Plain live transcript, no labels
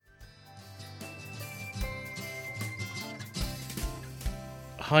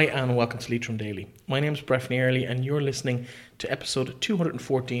Hi and welcome to Leitrim Daily. My name is Breffney Early and you're listening to episode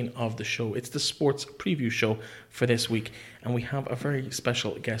 214 of the show. It's the sports preview show for this week and we have a very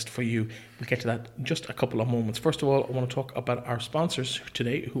special guest for you. We'll get to that in just a couple of moments. First of all, I want to talk about our sponsors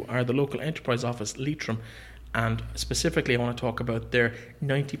today, who are the local enterprise office Leitrim. And specifically, I want to talk about their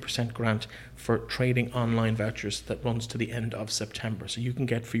 90% grant for trading online vouchers that runs to the end of September. So you can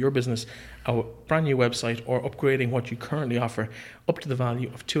get for your business a brand new website or upgrading what you currently offer up to the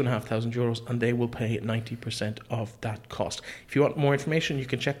value of €2,500, and they will pay 90% of that cost. If you want more information, you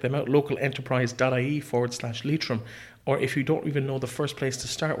can check them out, localenterprise.ie/Leitrim. Or if you don't even know the first place to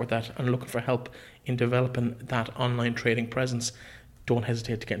start with that and looking for help in developing that online trading presence, don't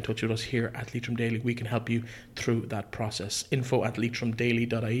hesitate to get in touch with us here at Leitrim Daily. We can help you through that process.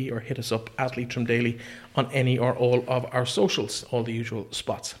 info@leitrimdaily.ie or hit us up at Leitrim Daily on any or all of our socials, all the usual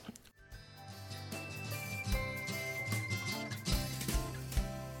spots.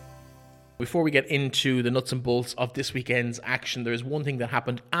 Before we get into the nuts and bolts of this weekend's action, there is one thing that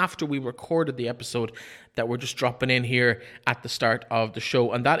happened after we recorded the episode that we're just dropping in here at the start of the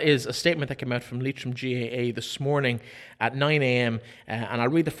show, and that is a statement that came out from Leitrim GAA this morning at 9 a.m, and I'll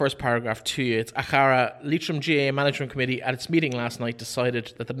read the first paragraph to you. It's Achara. Leitrim GAA Management Committee at its meeting last night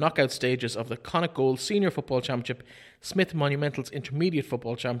decided that the knockout stages of the Connacht Gold Senior Football Championship, Smith Monumentals Intermediate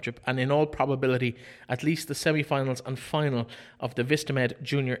Football Championship, and in all probability at least the semi-finals and final of the Vistamed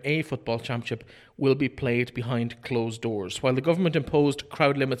Junior A Football Championship will be played behind closed doors, while the government-imposed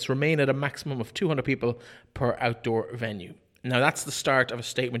crowd limits remain at a maximum of 200 people per outdoor venue. Now that's the start of a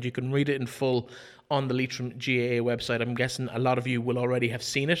statement. You can read it in full on the Leitrim GAA website. I'm guessing a lot of you will already have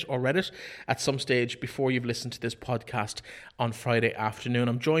seen it or read it at some stage before you've listened to this podcast on Friday afternoon.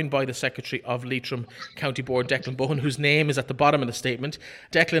 I'm joined by the Secretary of Leitrim County Board, Declan Bowen, whose name is at the bottom of the statement.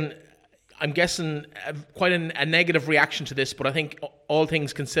 Declan, I'm guessing quite a negative reaction to this, but I think all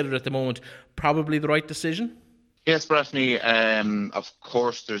things considered at the moment, probably the right decision? Yes, Breffney, of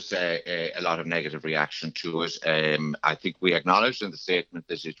course there's a lot of negative reaction to it. I think we acknowledged in the statement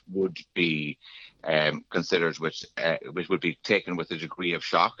that it would be considered which would be taken with a degree of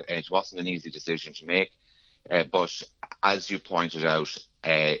shock. It wasn't an easy decision to make, but as you pointed out,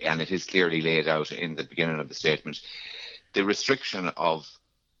 and it is clearly laid out in the beginning of the statement, the restriction of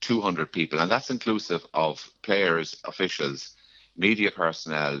 200 people, and that's inclusive of players, officials, media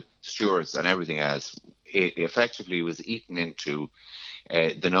personnel, stewards and everything else, it effectively was eaten into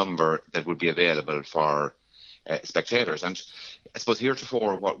the number that would be available for spectators. And I suppose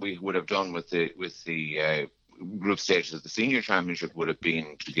heretofore what we would have done with the group stages of the senior championship would have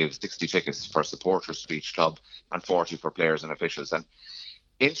been to give 60 tickets for supporters to each club and 40 for players and officials. And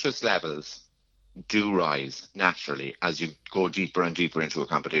interest levels do rise naturally as you go deeper and deeper into a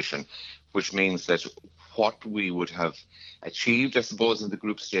competition, which means that what we would have achieved, I suppose, in the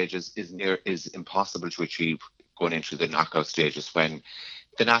group stages is impossible to achieve going into the knockout stages when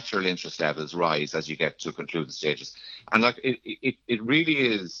the natural interest levels rise as you get to conclude the stages. And like it really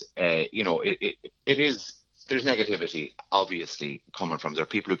is, it is. There's negativity obviously coming from there.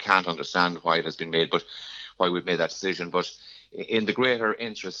 People who can't understand why it has been made, but why we've made that decision. But in the greater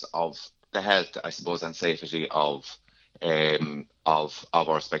interest of the health, I suppose, and safety of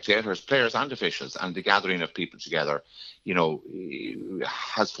our spectators, players and officials, and the gathering of people together,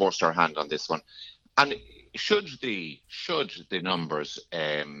 has forced our hand on this one. And should the numbers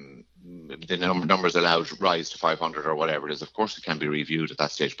numbers allowed rise to 500 or whatever it is, of course it can be reviewed at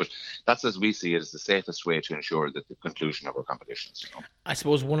that stage. But that's, as we see it, is the safest way to ensure that the conclusion of our competitions. I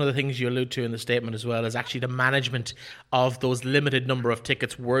suppose one of the things you allude to in the statement as well is actually the management of those limited number of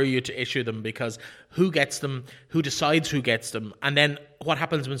tickets were you to issue them, because who gets them, who decides who gets them, and then what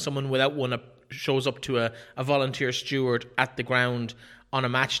happens when someone without one shows up to a volunteer steward at the ground on a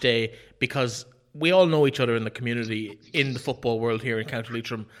match day, because we all know each other in the community, in the football world here in County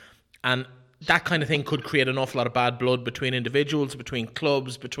Leitrim, and that kind of thing could create an awful lot of bad blood between individuals, between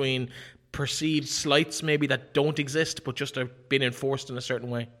clubs, between perceived slights maybe that don't exist but just are being enforced in a certain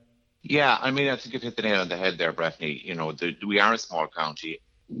way. Yeah, I mean, I think you've hit the nail on the head there, Breffney. We are a small county.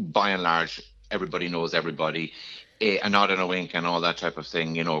 By and large, everybody knows everybody. A nod and a wink and all that type of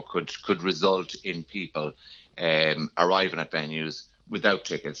thing, could result in people arriving at venues without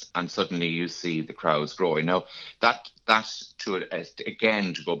tickets, and suddenly you see the crowds growing. Now, that's to it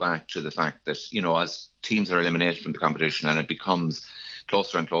again, to go back to the fact that, as teams are eliminated from the competition and it becomes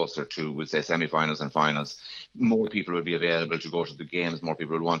closer and closer to, we'll say, semi-finals and finals, more people will be available to go to the games, more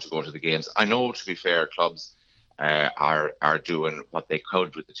people will want to go to the games. I know, to be fair, clubs are doing what they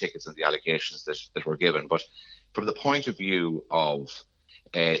could with the tickets and the allocations that were given, but from the point of view of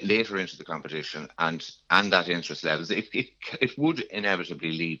later into the competition, and that interest levels, it would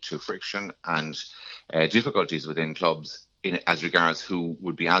inevitably lead to friction and difficulties within clubs as regards who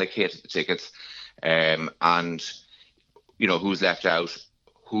would be allocated the tickets, and who's left out,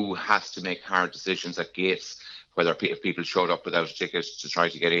 who has to make hard decisions at gates, whether if people showed up without a ticket to try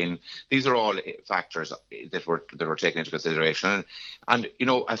to get in. These are all factors that were taken into consideration. And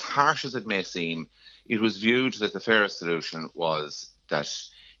as harsh as it may seem, it was viewed that the fairest solution was that,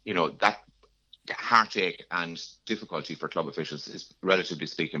 that heartache and difficulty for club officials is, relatively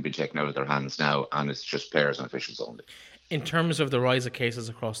speaking, being taken out of their hands now, and it's just players and officials only. In terms of the rise of cases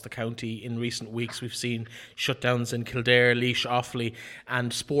across the county in recent weeks, we've seen shutdowns in Kildare, Laois, Offaly,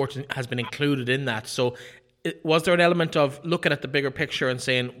 and sport has been included in that. So was there an element of looking at the bigger picture and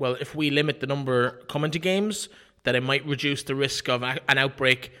saying, well, if we limit the number coming to games, that it might reduce the risk of an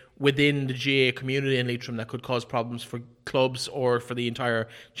outbreak within the GAA community in Leitrim that could cause problems for clubs or for the entire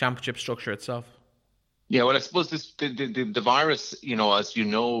championship structure itself? Yeah, well, I suppose the virus, as you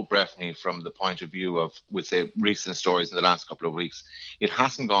know, Breffney, from the point of view of, we'd say, recent stories in the last couple of weeks, it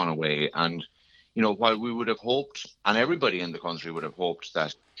hasn't gone away. And, while we would have hoped, and everybody in the country would have hoped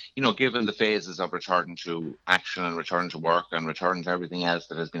that, given the phases of returning to action and returning to work and returning to everything else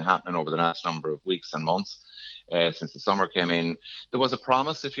that has been happening over the last number of weeks and months, since the summer came in, there was a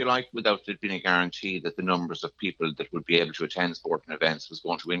promise, if you like, without it being a guarantee, that the numbers of people that would be able to attend sporting events was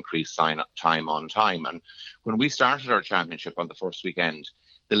going to increase time on time. And when we started our championship on the first weekend,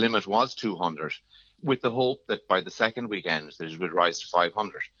 the limit was 200, with the hope that by the second weekend that it would rise to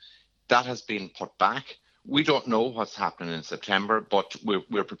 500. That has been put back. We don't know what's happening in September, but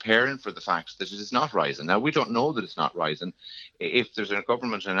we're preparing for the fact that it is not rising. Now, we don't know that it's not rising. If there's a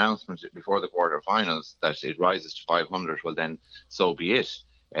government announcement before the quarterfinals that it rises to 500, well, then so be it.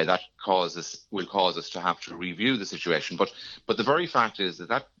 That will cause us to have to review the situation. But the very fact is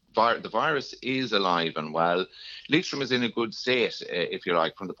that the virus is alive and well. Leitrim is in a good state, if you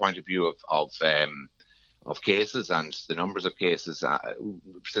like, from the point of view of cases and the numbers of cases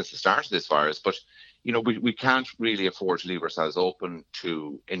since the start of this virus. But we can't really afford to leave ourselves open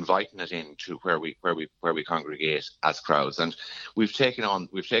to inviting it into where we congregate as crowds. And we've taken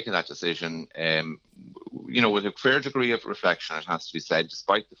that decision, with a fair degree of reflection, it has to be said,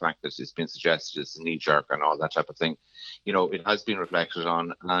 despite the fact that it's been suggested it's a knee jerk and all that type of thing. It has been reflected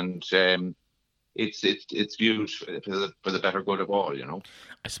on, and it's viewed for the better good of all.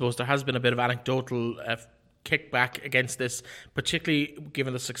 I suppose there has been a bit of anecdotal kickback against this, particularly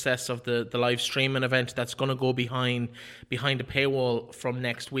given the success of the live streaming event that's going to go behind a paywall from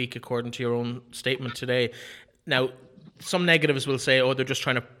next week, according to your own statement today. Now, some negatives will say, they're just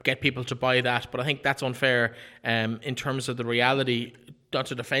trying to get people to buy that, but I think that's unfair in terms of the reality. Not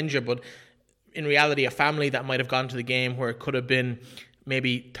to defend you, but in reality, a family that might have gone to the game where it could have been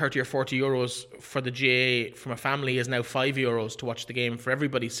maybe 30 or 40 euros for the GAA from a family is now €5 to watch the game for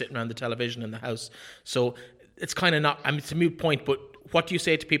everybody sitting around the television in the house. So it's kind of not, it's a moot point, but what do you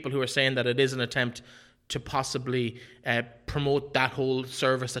say to people who are saying that it is an attempt to possibly promote that whole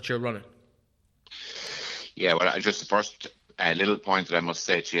service that you're running? Yeah, well, just the first little point that I must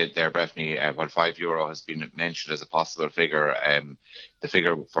say to you there, Breffney, while €5 has been mentioned as a possible figure, the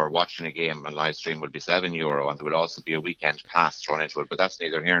figure for watching a game on live stream would be €7, and there would also be a weekend pass thrown into it, but that's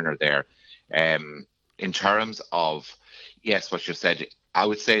neither here nor there. In terms of, yes, what you said, I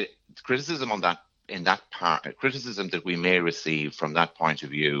would say criticism on that, in that part, criticism that we may receive from that point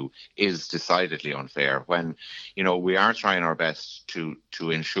of view is decidedly unfair when, we are trying our best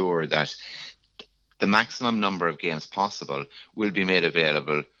to ensure that the maximum number of games possible will be made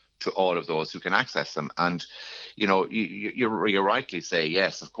available to all of those who can access them. And, you rightly say,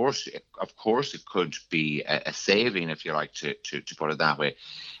 yes, of course it could be a saving, if you like, to put it that way.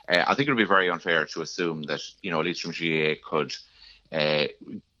 I think it would be very unfair to assume that, Leitrim GAA could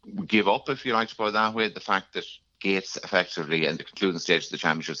give up, if you like to put it that way, the fact that gates effectively in the concluding stage of the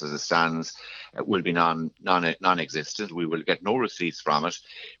championships as it stands will be non-existent. We will get no receipts from it.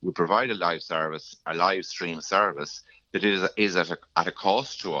 We provide a live stream service that is at a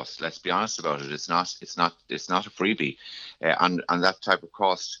cost to us. Let's be honest about it. It's not a freebie, and that type of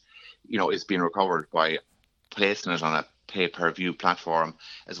cost, is being recovered by placing it on a pay-per-view platform,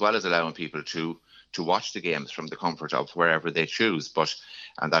 as well as allowing people to watch the games from the comfort of wherever they choose.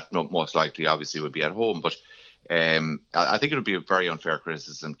 And that most likely, obviously, would be at home. But I think it would be a very unfair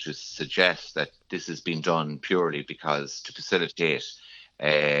criticism to suggest that this has been done purely because to facilitate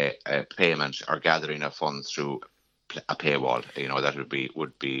a payment or gathering of funds through a paywall. That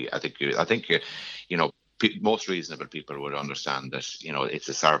would be. I think most reasonable people would understand that, it's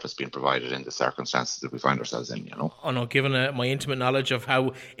a service being provided in the circumstances that we find ourselves in, Oh no, given my intimate knowledge of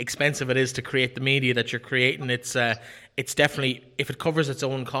how expensive it is to create the media that you're creating, it's definitely, if it covers its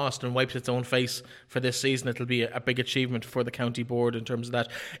own cost and wipes its own face for this season, it'll be a big achievement for the county board in terms of that.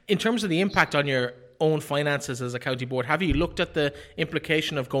 In terms of the impact on your own finances as a county board, have you looked at the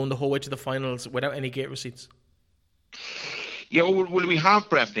implication of going the whole way to the finals without any gate receipts? Yeah, well, we have,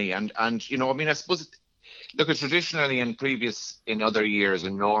 Breffney, and I suppose, look, traditionally in other years,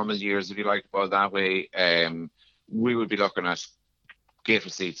 in normal years, if you like to call it that way, we would be looking at gate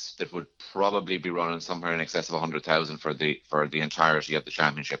receipts that would probably be running somewhere in excess of 100,000 for the entirety of the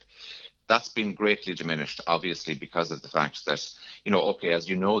championship. That's been greatly diminished, obviously, because of the fact that, as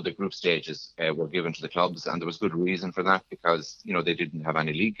the group stages were given to the clubs, and there was good reason for that, because, they didn't have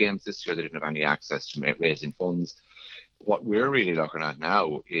any league games this year, they didn't have any access to raising funds. What we're really looking at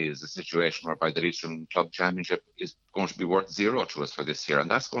now is a situation whereby the Leitrim Club Championship is going to be worth zero to us for this year, and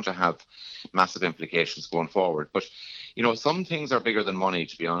that's going to have massive implications going forward. But, some things are bigger than money,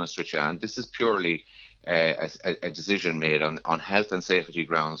 to be honest with you, and this is purely a decision made on health and safety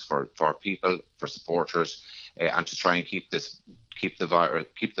grounds for people, for supporters, and to try and keep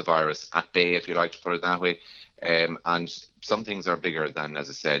the virus at bay, if you like to put it that way. And some things are bigger than, as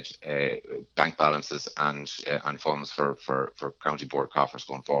I said, bank balances and funds for county board coffers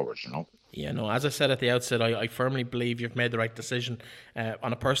going forward, Yeah, no, as I said at the outset, I firmly believe you've made the right decision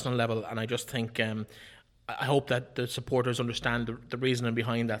on a personal level, and I just think I hope that the supporters understand the reasoning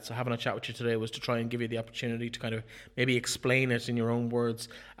behind that. So having a chat with you today was to try and give you the opportunity to kind of maybe explain it in your own words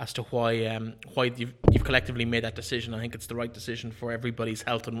as to why you've collectively made that decision. I think it's the right decision for everybody's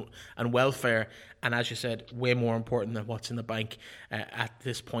health and welfare, and as you said, way more important than what's in the bank at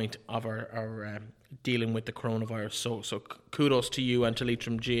this point of our dealing with the coronavirus. So kudos to you and to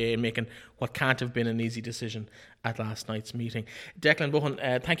Leitrim GAA in making what can't have been an easy decision at last night's meeting. Declan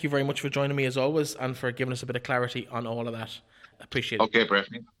Bohan, thank you very much for joining me as always and for giving us a bit of clarity on all of that. Appreciate it. Okay,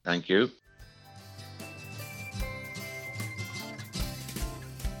 Breffney. Thank you.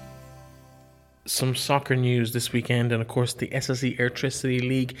 Some soccer news this weekend, and of course the SSE Airtricity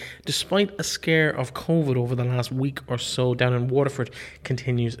League, despite a scare of COVID over the last week or so down in Waterford,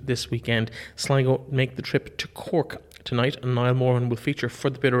 continues this weekend. Sligo make the trip to Cork tonight, and Niall Moran will feature for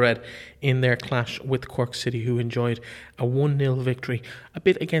the Bit of Red in their clash with Cork City, who enjoyed a 1-0 victory, a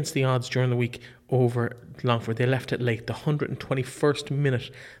bit against the odds during the week over Longford. They left it late, the 121st minute,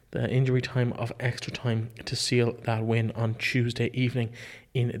 the injury time of extra time, to seal that win on Tuesday evening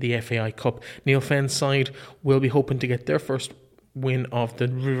in the FAI Cup. Neil Fenn's side will be hoping to get their first win of the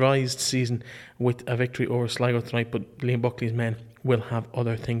revised season with a victory over Sligo tonight, but Liam Buckley's men will have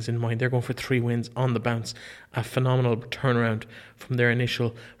other things in mind. They're going for 3 wins on the bounce, a phenomenal turnaround from their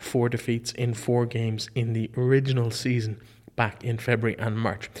initial 4 defeats in 4 games in the original season back in February and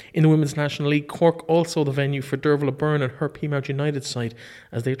March. In the Women's National League, Cork also the venue for Derval Byrne and her Peamount United side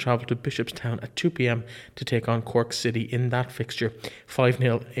as they travel to Bishopstown at 2 p.m. to take on Cork City in that fixture.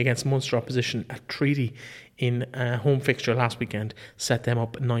 5-0 against Munster opposition at Treaty in a home fixture last weekend set them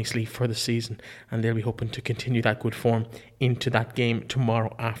up nicely for the season, and they'll be hoping to continue that good form into that game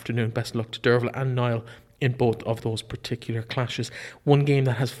tomorrow afternoon. Best of luck to Derval and Niall in both of those particular clashes. One game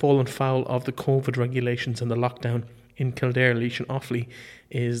that has fallen foul of the COVID regulations and the lockdown in Kildare, Leishan Offaly,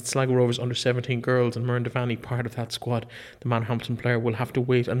 is Sligo Rovers under-17 girls, and Myrne Devaney, part of that squad. The Manhampton player will have to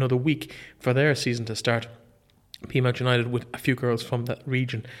wait another week for their season to start. Peamount United, with a few girls from that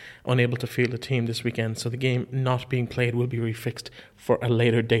region unable to field a team this weekend, so the game not being played will be refixed for a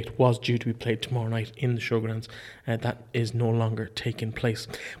later date. Was due to be played tomorrow night in the Showgrounds. That is no longer taking place.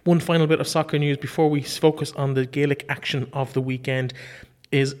 One final bit of soccer news before we focus on the Gaelic action of the weekend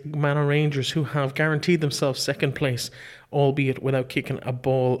is Manor Rangers, who have guaranteed themselves second place, albeit without kicking a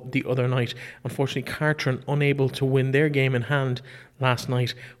ball the other night. Unfortunately, Cartron unable to win their game in hand last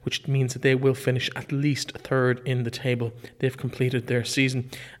night, which means that they will finish at least third in the table. They've completed their season,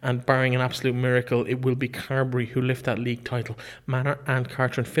 and barring an absolute miracle, it will be Carbery who lift that league title. Manor and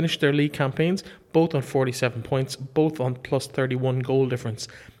Cartron finished their league campaigns both on 47 points, both on plus 31 goal difference.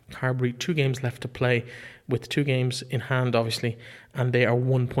 Carbery 2 games left to play, with 2 games in hand obviously, and they are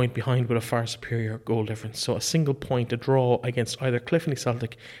 1 point behind with a far superior goal difference. So a single point, a draw against either Cliftoney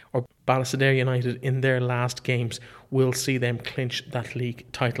Celtic or Ballysadare United in their last games will see them clinch that league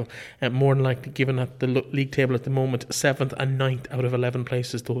title. And more than likely, given at the league table at the moment, 7th and 9th out of 11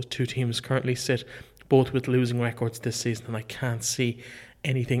 places those 2 teams currently sit, both with losing records this season, and I can't see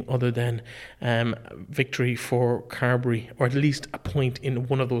anything other than victory for Carbery, or at least a point in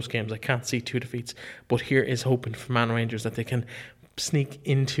one of those games. I can't see 2 defeats, but here is hoping for Man Rangers that they can sneak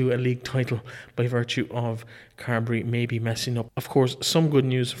into a league title by virtue of Carbery maybe messing up. Of course, some good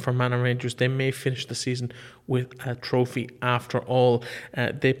news for Manor Rangers. They may finish the season with a trophy after all.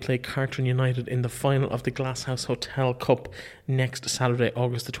 They play Cartron United in the final of the Glasshouse Hotel Cup next Saturday,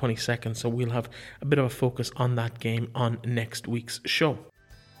 August the 22nd. So we'll have a bit of a focus on that game on next week's show.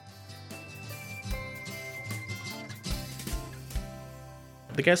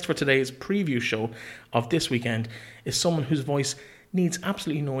 The guest for today's preview show of this weekend is someone whose voice needs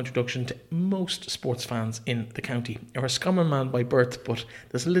absolutely no introduction to most sports fans in the county. You're a Roscommon man by birth, but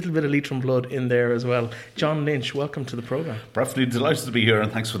there's a little bit of Leitrim blood in there as well. John Lynch, welcome to the programme. Perfectly delighted to be here,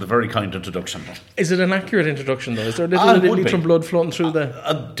 and thanks for the very kind introduction. Is it an accurate introduction though? Is there a little bit of Leitrim blood floating through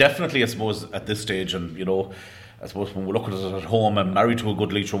Definitely, I suppose, at this stage, and I suppose when we look at it at home, I'm married to a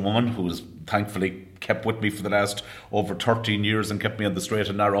good Leitrim woman who's thankfully kept with me for the last over 13 years and kept me on the straight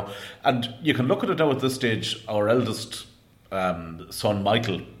and narrow. And you can look at it now at this stage. Our eldest son,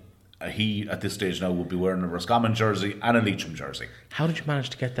 Michael, he at this stage now would be wearing a Roscommon jersey and a Leitrim jersey. How did you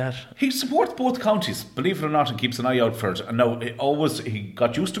manage to get that? He supports both counties, believe it or not, and keeps an eye out for it. And now he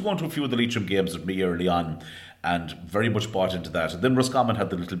got used to going to a few of the Leitrim games with me early on, and very much bought into that. And then Roscommon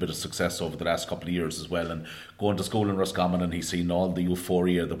had a little bit of success over the last couple of years as well, and going to school in Roscommon, and he's seen all the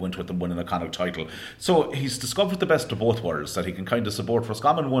euphoria that went with them winning a Connacht title. So he's discovered the best of both worlds, that he can kind of support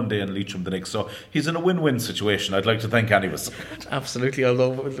Roscommon one day and Leitrim the next. So he's in a win-win situation. I'd like to thank anyways. Absolutely,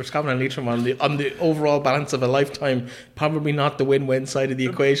 although Roscommon and Leitrim on the overall balance of a lifetime, probably not the win-win side of the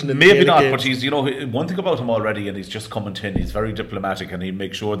equation. Maybe not, but he's, one thing about him already, and he's just coming in, he's very diplomatic, and he'll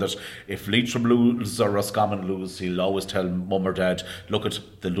make sure that if Leitrim lose or Roscommon lose, he'll always tell mum or dad, they'll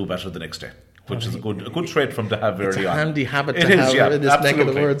do better the next day, which is a good trait for him to have early on. It's a handy habit to have in this neck of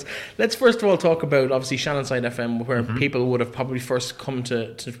the woods. Let's first of all talk about, obviously, Shannonside FM, where people would have probably first come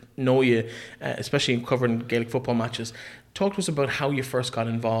to know you, especially in covering Gaelic football matches. Talk to us about how you first got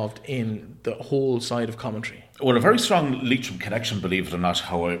involved in the whole side of commentary. Well, a very strong Leitrim connection, believe it or not,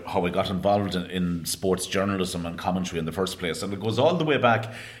 how I got involved in sports journalism and commentary in the first place. And it goes all the way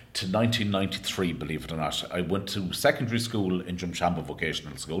back to 1993, believe it or not. I went to secondary school in Drumshanbo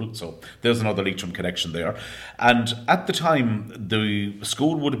Vocational School, so there's another Leitrim connection there. And at the time, the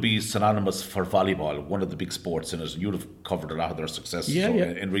school would be synonymous for volleyball, one of the big sports in it. You'd have covered a lot of their successes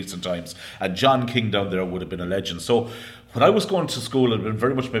in recent times. And John King down there would have been a legend. So when I was going to school, I'd been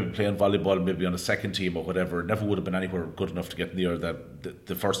very much maybe playing volleyball, maybe on a second team or whatever. Never would have been anywhere good enough to get near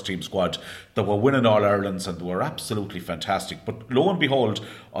the first team squad that were winning All Irelands, and they were absolutely fantastic. But lo and behold,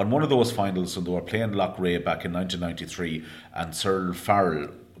 on one of those finals, when they were playing Loughrea back in 1993, and Cyril Farrell,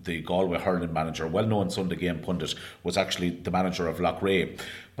 the Galway hurling manager, well-known Sunday game pundit, was actually the manager of Loughrea.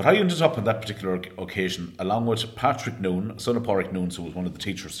 But I ended up on that particular occasion, along with Patrick Noon, son of Pádraig Noon, who was one of the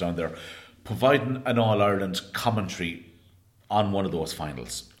teachers down there, providing an All-Ireland commentary on one of those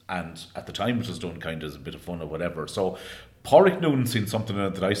finals. And at the time it was done kind of as a bit of fun or whatever. So Pádraig Noon seen something in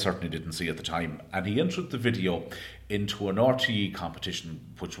it that I certainly didn't see at the time, and he entered the video into an RTE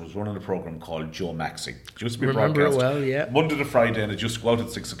competition which was running a programme called Joe Maxey. It used to be Remember broadcast it well, yeah. Monday to Friday, and it used to go out at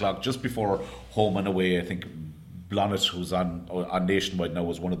 6 o'clock just before Home and Away. I think Blonnet, who's on Nationwide now,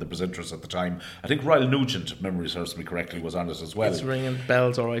 was one of the presenters at the time. I think Ryle Nugent, if memory serves me correctly, was on it as well. It's ringing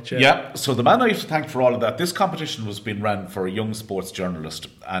bells, all right, yeah. Yeah, so the man I have to thank for all of that, this competition was being ran for a young sports journalist,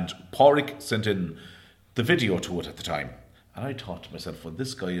 and Pádraig sent in the video to it at the time. And I thought to myself, well,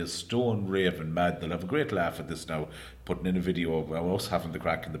 this guy is stone raving mad. They'll have a great laugh at this now, putting in a video of us having the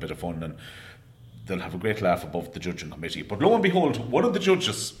crack and the bit of fun, and they'll have a great laugh above the judging committee. But lo and behold, one of the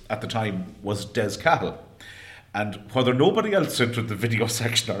judges at the time was Des Cahill. And whether nobody else entered the video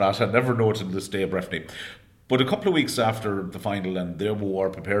section or not, I never know till this day, Breffney. But a couple of weeks after the final, and there we were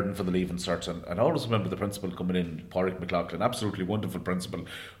preparing for the leaving cert, and I always remember the principal coming in, Pádraig McLaughlin, absolutely wonderful principal,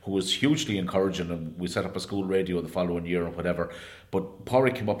 who was hugely encouraging, and we set up a school radio the following year or whatever. But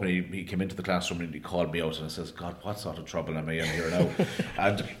Pádraig came up and he came into the classroom and he called me out and he says, God, what sort of trouble am I in here now?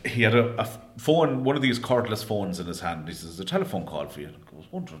 And he had a phone, one of these cordless phones in his hand. He says, a telephone call for you. And I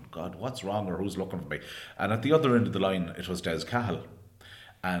was wondering, God, what's wrong, or who's looking for me? And at the other end of the line, it was Des Cahill.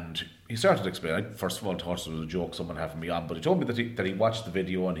 And he started explaining. I first of all thought it was a joke, someone having me on, but he told me that he watched the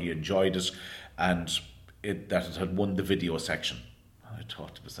video and he enjoyed it, and that it had won the video section. And I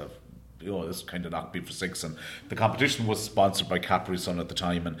thought to myself, this kind of knocked me for six. And the competition was sponsored by Capri Sun at the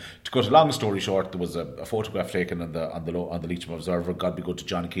time. And to cut a long story short, there was a photograph taken on the Leitrim Observer. God be good to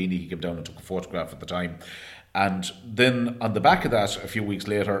John Keeney. He came down and took a photograph at the time. And then on the back of that, a few weeks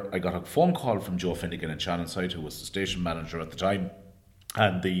later, I got a phone call from Joe Finnegan in Shannonside, who was the station manager at the time.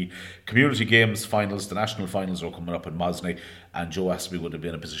 And the community games finals, the national finals, are coming up in Mosney, and Joe Aspey would have been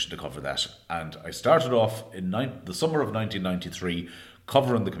in a position to cover that. And I started off in the summer of 1993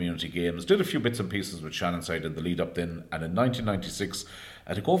 covering the community games, did a few bits and pieces with Shannonside in the lead up then, and in 1996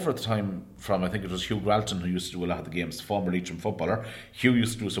 I took over at the time from, I think it was Hugh Gralton, who used to do a lot of the games, former Leitrim footballer. Hugh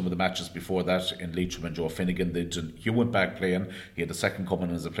used to do some of the matches before that in Leitrim, and Joe Finnegan did. And Hugh went back playing. He had a second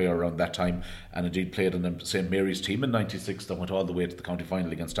coming as a player around that time, and indeed played in the St Mary's team in 96 that went all the way to the county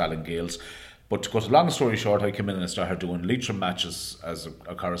final against Alan Gales. But to cut a long story short, I came in and I started doing Leitrim matches as a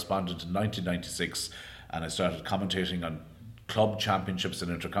correspondent in 1996, and I started commentating on club championships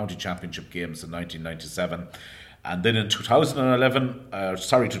and inter-county championship games in 1997. And then in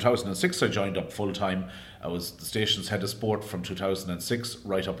 2006, I joined up full time. I was the station's head of sport from 2006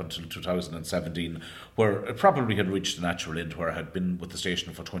 right up until 2017, where it probably had reached a natural end, where I had been with the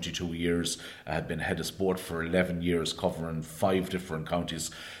station for 22 years. I had been head of sport for 11 years, covering 5 different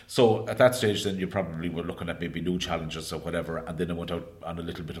counties. So at that stage, then you probably were looking at maybe new challenges or whatever. And then I went out on a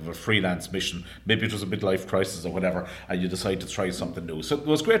little bit of a freelance mission. Maybe it was a midlife crisis or whatever, and you decided to try something new. So there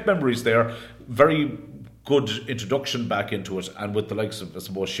was great memories there. Very good introduction back into it, and with the likes of, I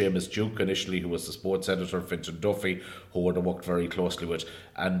suppose, Seamus Duke initially, who was the sports editor, Fintan Duffy, who would have worked very closely with,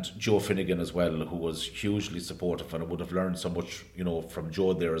 and Joe Finnegan as well, who was hugely supportive, and I would have learned so much, from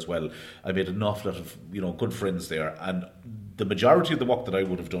Joe there as well. I made an awful lot of, good friends there, and the majority of the work that I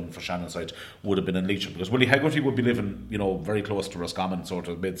would have done for Shannonside would have been in Leitrim, because Willie Hegarty would be living, very close to Roscommon, so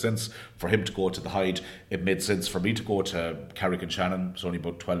it made sense for him to go to the Hyde. It made sense for me to go to Carrick-on-Shannon. It's only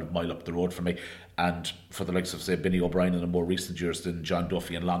about 12 mile up the road for me, and for the likes of, say, Benny O'Brien in the more recent years than John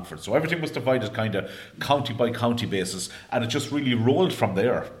Duffy and Longford. So everything was divided kind of county by county basis, and it just really rolled from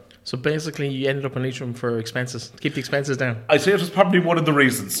there. So basically, you ended up in Leitrim for expenses. Keep the expenses down. I say it was probably one of the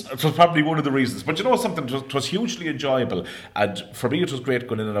reasons. But you know something? It was hugely enjoyable. And for me, it was great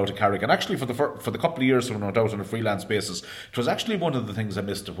going in and out of Carrick. And actually, for the couple of years when I went out on a freelance basis, it was actually one of the things I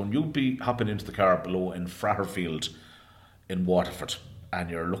missed. When you'd be hopping into the car below in Fratterfield in Waterford, and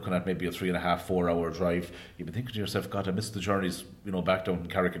you're looking at maybe a 3.5-4 hour drive, you'd be thinking to yourself, God, I missed the journeys, back down in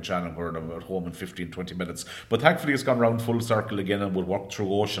Carrick-on-Shannon, where I'm at home in 15-20 minutes. But thankfully it's gone round full circle again, and we'll work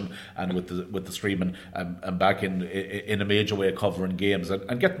through Ocean and with the streaming, and back in a major way covering games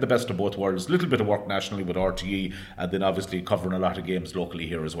and getting the best of both worlds. A little bit of work nationally with RTE, and then obviously covering a lot of games locally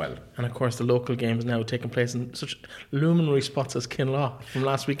here as well. And of course the local games now taking place in such luminary spots as Kinlaw from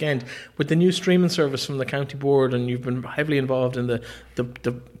last weekend, with the new streaming service from the county board, and you've been heavily involved in the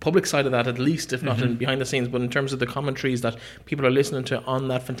public side of that, at least, if not in behind the scenes, but in terms of the commentaries that people are listening to on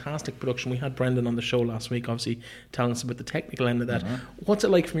that fantastic production. We had Brendan on the show last week, obviously telling us about the technical end of that. What's it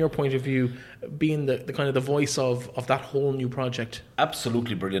like from your point of view, being the kind of the voice of that whole new project?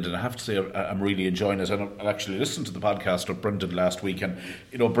 Absolutely brilliant, and I have to say I'm really enjoying it. And I actually listened to the podcast with Brendan last week, and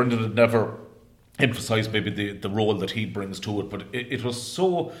Brendan had never emphasise maybe the role that he brings to it, but it was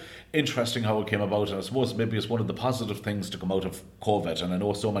so interesting how it came about, and I suppose maybe it's one of the positive things to come out of COVID, and I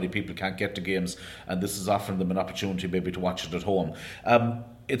know so many people can't get to games, and this is offering them an opportunity maybe to watch it at home.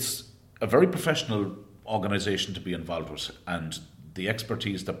 It's a very professional organisation to be involved with, and the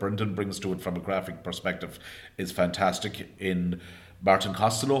expertise that Brendan brings to it from a graphic perspective is fantastic. In Martin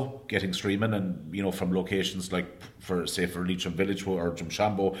Costello getting streaming, and from locations like for Leitrim Village or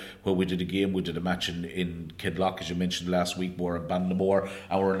Drumshambo, where we did a match in Kidlock, as you mentioned last week, more in Bandamore,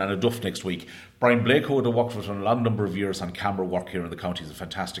 and we're in Anaduff next week. Brian Blake, who would have worked with for a long number of years on camera work here in the county, is a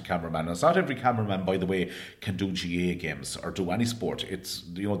fantastic cameraman. And it's not every cameraman, by the way, can do GA games or do any sport. It's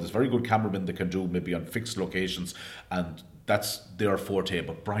there's very good cameramen that can do maybe on fixed locations, and that's their forte.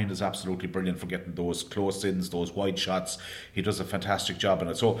 But Brian is absolutely brilliant for getting those close-ins, those wide shots. He does a fantastic job in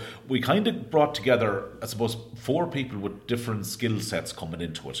it. So we kind of brought together, I suppose, 4 people with different skill sets coming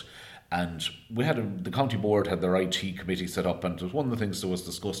into it. And we had the county board had their IT committee set up, and it was one of the things that was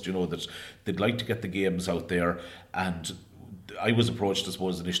discussed, that they'd like to get the games out there. And I was approached, I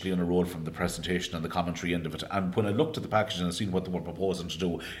suppose, initially on a role from the presentation and the commentary end of it. And when I looked at the package and I seen what they were proposing to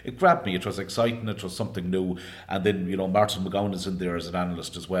do, it grabbed me. It was exciting. It was something new. And then, Martin McGowan is in there as an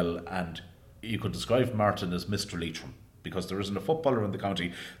analyst as well. And you could describe Martin as Mr. Leitrim, because there isn't a footballer in the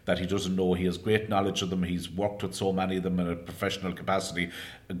county that he doesn't know. He has great knowledge of them. He's worked with so many of them in a professional capacity,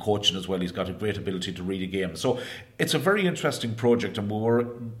 and coaching as well. He's got a great ability to read a game. So it's a very interesting project, and we were,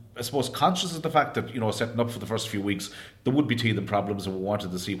 I suppose, conscious of the fact that, setting up for the first few weeks, there would be teething problems, and we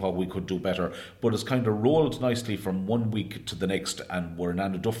wanted to see what we could do better. But it's kind of rolled nicely from one week to the next, and we're in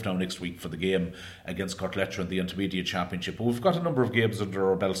Anaduff now next week for the game against Cortletcher in the Intermediate Championship. But we've got a number of games under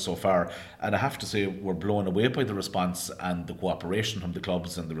our belts so far, and I have to say we're blown away by the response and the cooperation from the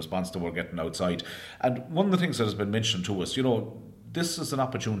clubs and the response that we're getting outside. And one of the things that has been mentioned to us, this is an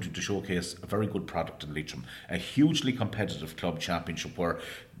opportunity to showcase a very good product in Leitrim, a hugely competitive club championship where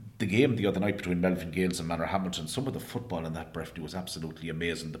the game the other night between Melvin Gales and Manor Hamilton, some of the football in that Breffni was absolutely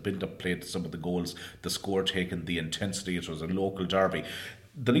amazing. The build-up play to some of the goals, the score taken, the intensity. It was a local derby.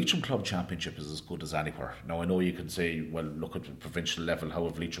 The Leitrim Club Championship is as good as anywhere. Now, I know you can say, well, look at the provincial level, how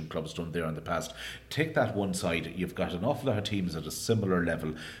have Leitrim clubs done there in the past? Take that one side, you've got an awful lot of teams at a similar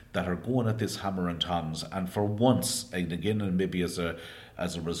level that are going at this hammer and tongs, and for once, and again, and maybe as a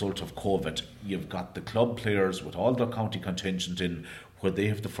result of COVID, you've got the club players with all their county contingent in, where they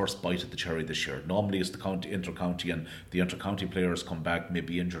have the first bite at the cherry this year. Normally it's the inter-county, and the inter-county players come back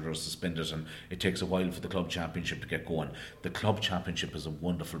maybe injured or suspended, and it takes a while for the club championship to get going. The club championship is a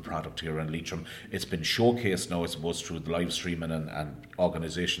wonderful product here in Leitrim. It's been showcased now, I suppose, through the live streaming and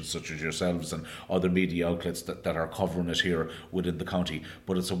organisations such as yourselves and other media outlets that are covering it here within the county.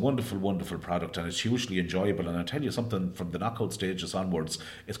 But it's a wonderful, wonderful product, and it's hugely enjoyable. And I'll tell you something, from the knockout stages onwards,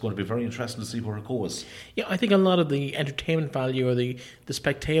 it's going to be very interesting to see where it goes. Yeah, I think a lot of the entertainment value or the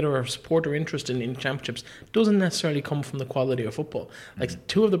spectator or supporter interest in championships doesn't necessarily come from the quality of football. Like,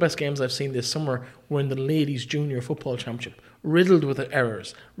 two of the best games I've seen this summer were in the ladies junior football championship, riddled with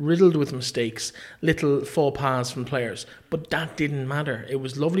errors, riddled with mistakes, little faux pas from players, but that didn't matter. It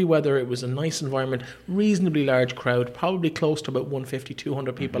was lovely weather, it was a nice environment, reasonably large crowd, probably close to about 150,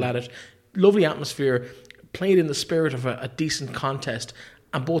 200 people at it, lovely atmosphere, played in the spirit of a decent contest,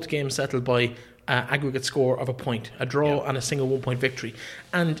 and both games settled by aggregate score of a point, a draw and a single 1 point victory.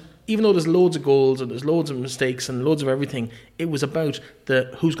 And even though there's loads of goals and there's loads of mistakes and loads of everything, it was about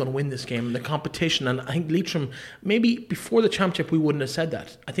the who's going to win this game and the competition. And I think Leitrim, maybe before the championship we wouldn't have said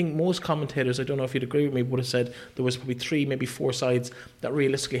that. I think most commentators, I don't know if you'd agree with me, would have said there was probably 3, maybe 4 sides that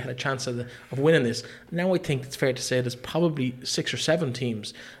realistically had a chance of winning this. Now I think it's fair to say there's probably 6 or 7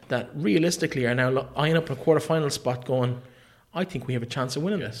 teams that realistically are now eyeing up in a quarter-final spot going, I think we have a chance of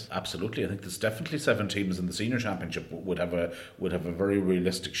winning this. Absolutely. I think there's definitely 7 teams in the senior championship would have a very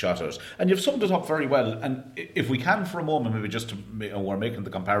realistic shot at it. And you've summed it up very well. And if we can for a moment, maybe just we're making the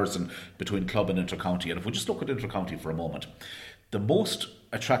comparison between club and inter-county, and if we just look at inter-county for a moment, the most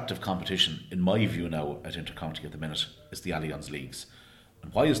attractive competition, in my view now, at inter-county at the minute is the Allianz Leagues.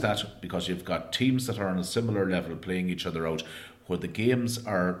 And why is that? Because you've got teams that are on a similar level playing each other out, where the games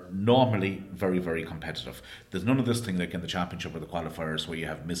are normally very, very competitive. There's none of this thing like in the championship or the qualifiers where you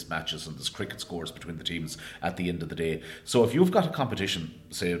have mismatches and there's cricket scores between the teams at the end of the day. So if you've got a competition,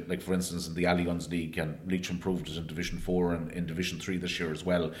 say like for instance in the Allianz League, and Leitrim proved it in Division 4 and in Division 3 this year as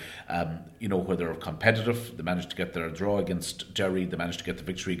well, where they're competitive, they managed to get their draw against Derry, they managed to get the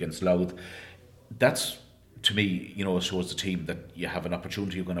victory against Louth. That's, to me, it shows the team that you have an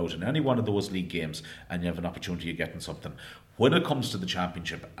opportunity of going out in any one of those league games and you have an opportunity of getting something. When it comes to the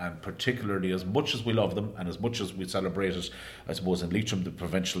championship, and particularly as much as we love them and as much as we celebrate it, I suppose in Leitrim, the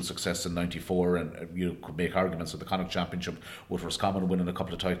provincial success in 94, and you could make arguments with the Connacht Championship with Roscommon winning a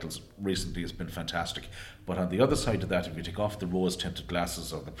couple of titles recently has been fantastic. But on the other side of that, if you take off the rose-tinted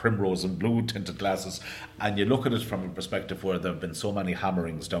glasses or the primrose and blue-tinted glasses, and you look at it from a perspective where there have been so many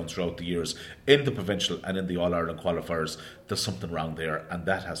hammerings down throughout the years in the provincial and in the All-Ireland qualifiers, there's something wrong there, and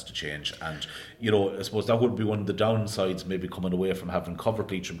that has to change. And, I suppose that would be one of the downsides, maybe coming away from having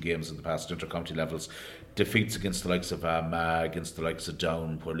covered Leitrim games in the past inter-county levels. Defeats against the likes of against the likes of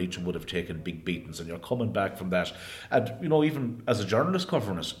Down, where Leitrim would have taken big beatings, and you're coming back from that. And, even as a journalist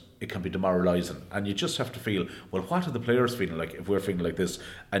covering it, it can be demoralising, and you just have to feel, well, what are the players feeling like if we're feeling like this?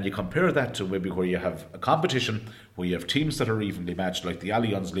 And you compare that to maybe where you have a competition where you have teams that are evenly matched, like the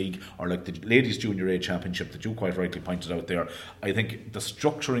Allianz League or like the Ladies Junior A Championship that you quite rightly pointed out there. I think the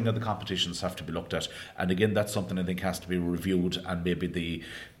structuring of the competitions have to be looked at, and again, that's something I think has to be reviewed, and maybe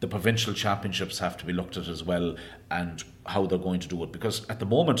the provincial championships have to be looked at as well, and how they're going to do it, because at the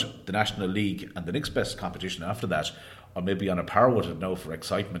moment the National League and the next best competition after that or maybe on a par with it now for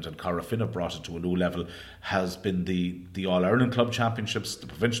excitement, and Corofin have brought it to a new level, has been the All-Ireland Club Championships, the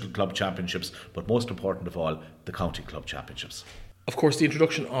Provincial Club Championships, but most important of all, the County Club Championships. Of course, the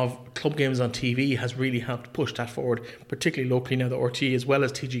introduction of club games on TV has really helped push that forward, particularly locally now that RTÉ, as well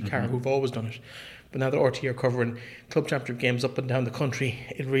as TG Carr, who've always done it. But now that RTÉ are covering club championship games up and down the country,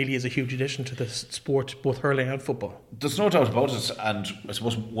 it really is a huge addition to the sport, both hurling and football. There's no doubt about it, and I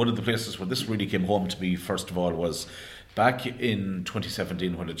suppose one of the places where this really came home to me, first of all, was back in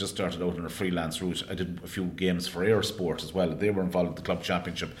 2017 when I just started out on a freelance route. I did a few games for Air Sport as well. They were involved in the club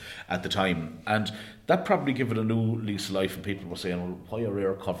championship at the time, and that probably gave it a new lease of life, and people were saying, well, why are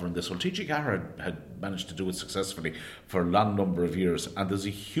Air covering this? Well, TG Carr had managed to do it successfully for a long number of years, and there's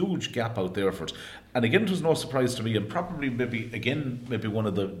a huge gap out there for it. And again, it was no surprise to me, and probably maybe one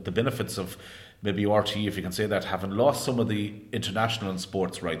of the benefits of maybe RTE, if you can say that, having lost some of the international and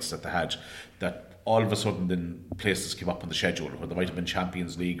sports rights that they had, that all of a sudden then places came up on the schedule where there might have been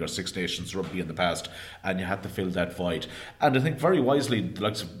Champions League or Six Nations rugby in the past, and you had to fill that void. And I think very wisely the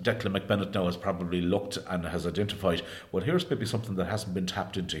likes of Declan McBennett now has probably looked and has identified, well, here's maybe something that hasn't been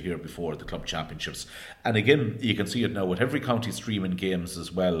tapped into here before, the club championships. And again, you can see it now with every county streaming games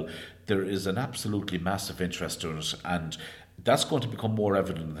as well. There is an absolutely massive interest in it, and that's going to become more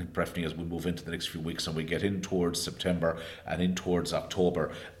evident, I think, Breffney, as we move into the next few weeks and we get in towards September and in towards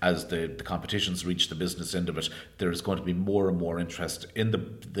October. As the competitions reach the business end of it, there is going to be more and more interest in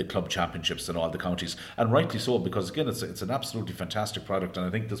the club championships in all the counties, and rightly so, because again, it's an absolutely fantastic product. And I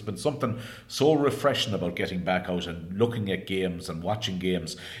think there's been something so refreshing about getting back out and looking at games and watching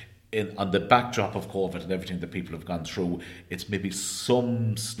games. On the backdrop of COVID and everything that people have gone through, it's maybe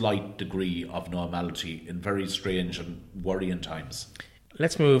some slight degree of normality in very strange and worrying times.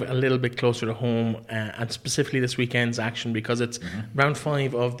 Let's move a little bit closer to home, and specifically this weekend's action, because it's round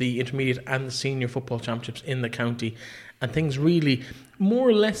 5 of the intermediate and the senior football championships in the county, and things really more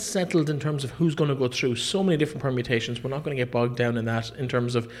or less settled in terms of who's going to go through. So many different permutations. We're not going to get bogged down in that in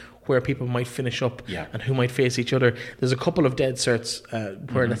terms of where people might finish up and who might face each other. There's a couple of dead certs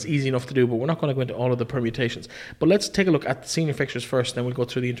where that's easy enough to do, but we're not going to go into all of the permutations. But let's take a look at the senior fixtures first, then we'll go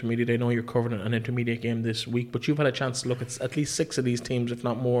through the intermediate. I know you're covering an intermediate game this week, but you've had a chance to look at least 6 of these teams, if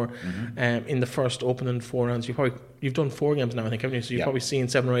not more, in the first opening 4 rounds. You've done 4 games now, I think, haven't you? So you've probably seen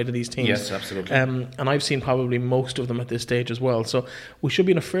 7 or 8 of these teams. Yes, absolutely. And I've seen probably most of them at this stage as well. So we should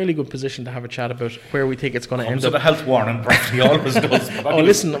be in a fairly good position to have a chat about where we think it's going to end up. The health warning, he always does.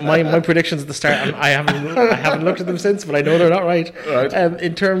 Listen, my predictions at the start, I haven't looked at them since, but I know they're not right.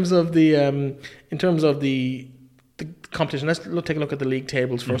 In terms of the competition, let's take a look at the league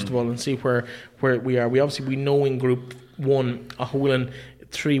tables first of all and see where we are. We know in Group 1, Ahowillan,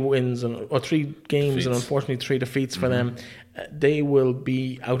 3 wins or 3 games defeats. And unfortunately 3 defeats for them. They will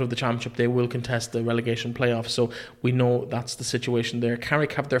be out of the championship. They will contest the relegation playoffs. So we know that's the situation there.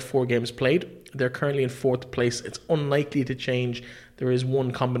 Carrick have their 4 games played. They're currently in 4th place. It's unlikely to change. There is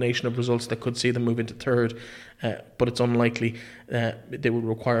one combination of results that could see them move into 3rd, but it's unlikely. They would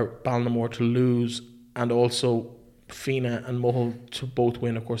require Ballinamore to lose, and also Fina and Mull to both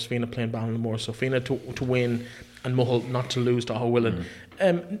win. Of course, Fina playing Ballinamore, so Fina to win and Mull not to lose to Ahowillan.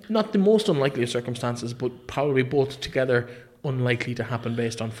 Not the most unlikely of circumstances, but probably both together unlikely to happen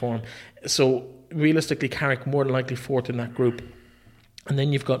based on form. So realistically, Carrick more than likely 4th in that group. And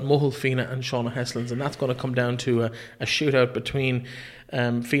then you've got Mull, Fina and Shauna Heslins, and that's going to come down to a shootout between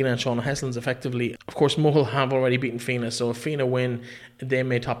Fina and Shauna Heslins effectively. Of course, Mull have already beaten Fina, so if Fina win, they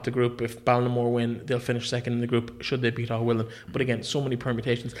may top the group. If Ballinamore win, they'll finish 2nd in the group should they beat Ahowillan. But again, so many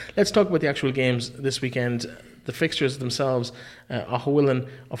permutations. Let's talk about the actual games this weekend. The fixtures themselves, Ahowillan,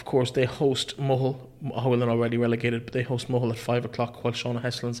 of course, they host Mull. Ahowillan already relegated, but they host Mull at 5 o'clock, while Shauna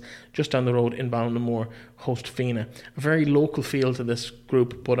Heslins, just down the road in Ballinamore, host Fina. A very local feel to this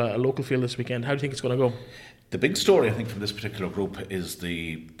group, but a local feel this weekend. How do you think it's going to go? The big story, I think, from this particular group is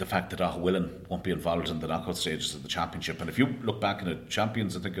the fact that Ahowillan won't be involved in the knockout stages of the championship. And if you look back in the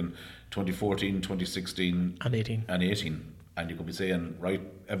champions, I think in 2014, 2016 and 18, and you could be saying, right,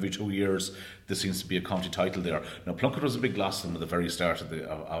 every 2 years there seems to be a county title there. Now, Plunkett was a big loss to them at the very start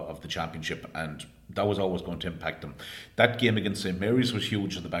of the championship, and that was always going to impact them. That game against St Mary's was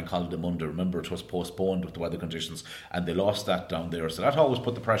huge on the Bank Holiday Monday. Remember, it was postponed with the weather conditions, and they lost that down there. So that always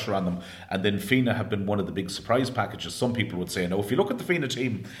put the pressure on them. And then Fina have been one of the big surprise packages, some people would say. Now, if you look at the Fina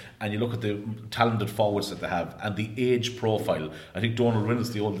team and you look at the talented forwards that they have and the age profile, I think Donald Wynne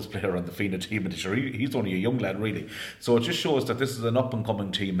is the oldest player on the Fina team, and he's only a young lad, really. So it just shows that this is an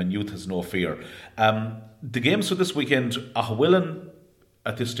up-and-coming team and youth has no fear. The games for this weekend, Ahowillan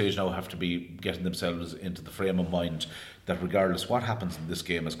at this stage now have to be getting themselves into the frame of mind that regardless what happens in this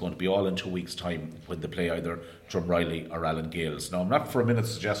game is going to be all in 2 weeks' time when they play either Drumreilly or Allen Gales. Now, I'm not for a minute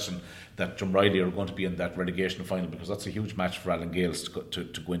suggesting that Drumreilly are going to be in that relegation final, because that's a huge match for Allen Gales to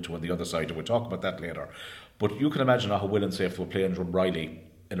go into on the other side, and we'll talk about that later. But you can imagine Ahowillan, say, if we're playing Drumreilly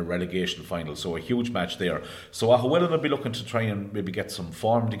in a relegation final, so a huge match there. So Ahowillan will be looking to try and maybe get some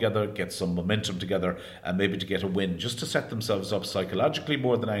form together, get some momentum together, and maybe to get a win, just to set themselves up psychologically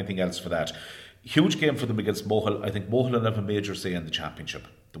more than anything else for that. Huge game for them against Mohill. I think Mohill will have a major say in the championship.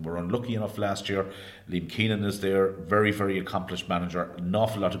 They were unlucky enough last year. Liam Keenan is there, very, very accomplished manager, an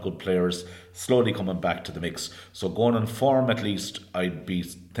awful lot of good players, slowly coming back to the mix. So going on form at least, I'd be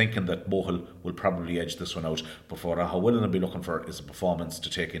thinking that Mohill will probably edge this one out. But what Ahowillan will be looking for is a performance to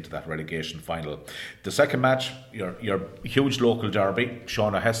take into that relegation final. The second match, your huge local derby,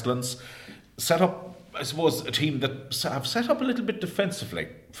 Shauna Heslins, set up I suppose, a team that have set up a little bit defensively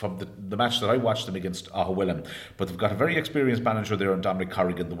from the match that I watched them against Ahowillan. But they've got a very experienced manager there in Dominic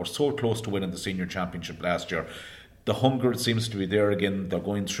Corrigan. They were so close to winning the senior championship last year. The hunger seems to be there again. They're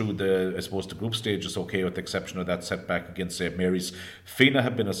going through the group stages okay, with the exception of that setback against St. Mary's. Fianna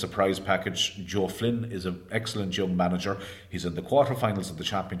have been a surprise package. Joe Flynn is an excellent young manager. He's in the quarterfinals of the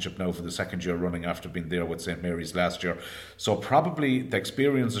championship now for the second year running after being there with St. Mary's last year. So probably the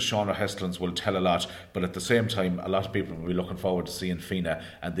experience of Sean O'Hestlins will tell a lot, but at the same time, a lot of people will be looking forward to seeing Fianna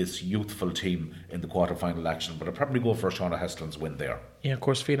and this youthful team in the quarterfinal action. But I'll probably go for a Sean O'Hestlins win there. Yeah, of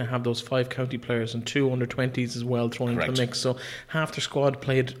course, Fianna have those 5 county players and 2 under-20s as well thrown into the mix. So half their squad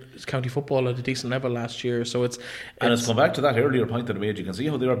played county football at a decent level last year. So it's come back to that earlier point that I made. You can see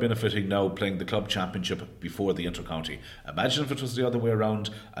how they are benefiting now playing the club championship before the inter-county. Imagine if it was the other way around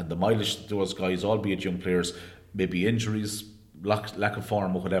and the mileage to those guys, albeit young players, maybe injuries, lack of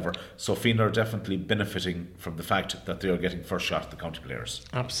form or whatever. So Fianna are definitely benefiting from the fact that they are getting first shot at the county players.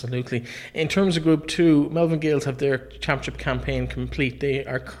 Absolutely. In terms of Group 2, Melvin Gales have their championship campaign complete. They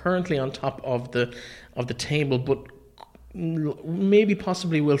are currently on top of the table, but maybe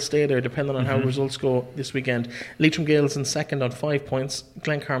possibly will stay there depending on how results go this weekend. Leitrim Gales in second on 5 points,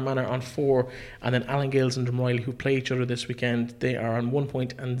 Glencar Manor on 4, and then Allen Gales and Drumreilly, who play each other this weekend, they are on 1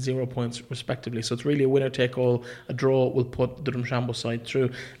 point and 0 points respectively. So it's really a winner take all. A draw will put the Drumshanbo side through.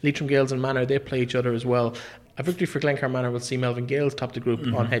 Leitrim Gales and Manor, they play each other as well. A victory for Glencar Manor will see Melvin Gales top the group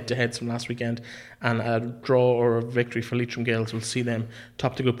on head-to-heads from last weekend, and a draw or a victory for Leitrim Gales will see them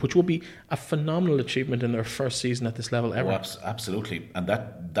top the group, which will be a phenomenal achievement in their first season at this level ever. Oh, absolutely. And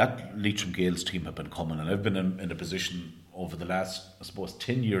that Leitrim Gales team have been coming, and I've been in a position over the last, I suppose,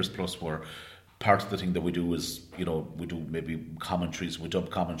 10 years plus where part of the thing that we do is, we do maybe commentaries, we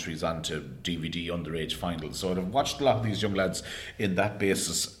dub commentaries onto DVD underage finals. So I've watched a lot of these young lads in that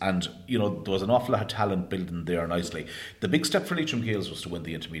basis, and, there was an awful lot of talent building there nicely. The big step for Leitrim Gales was to win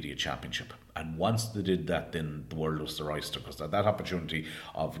the intermediate championship. And once they did that, then the world was their oyster, because that opportunity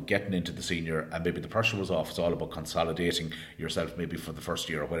of getting into the senior, and maybe the pressure was off, it's all about consolidating yourself maybe for the first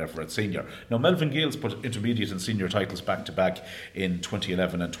year or whatever at senior. Now, Melvin Gales put intermediate and senior titles back to back in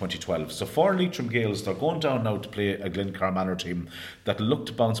 2011 and 2012. So for Leitrim Gales, they're going down now to play a Glencar Manor team that looked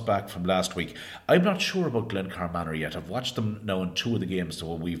to bounce back from last week. I'm not sure about Glencar Manor yet. I've watched them now in 2 of the games,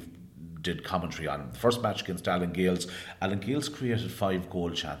 so we've did commentary on. The first match against Allen Gales created 5 goal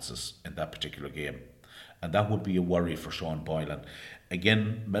chances in that particular game, and that would be a worry for Sean Boylan.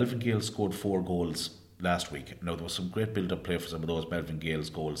 Again, Melvin Gales scored 4 goals last week. Now, there was some great build-up play for some of those Melvin Gales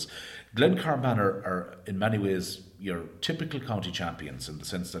goals. Glencar Manor are in many ways your typical county champions, in the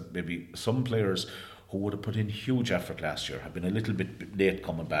sense that maybe some players who would have put in huge effort last year have been a little bit late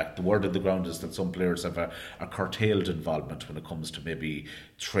coming back. The word of the ground is that some players have a curtailed involvement when it comes to maybe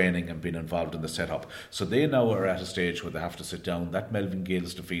training and being involved in the setup. So they now are at a stage where they have to sit down. That Melvin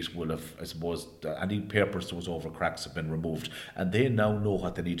Gales defeat will have, I suppose, any papers to those over cracks have been removed, and they now know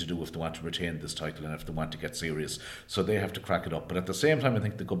what they need to do if they want to retain this title and if they want to get serious. So they have to crack it up. But at the same time, I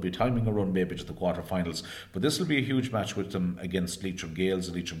think they could be timing a run maybe to the quarterfinals. But this will be a huge match with them against Leitrim Gales,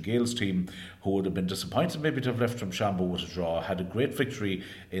 a Leitrim Gales team who would have been disappointed maybe to have left Drumshanbo with a draw, had a great victory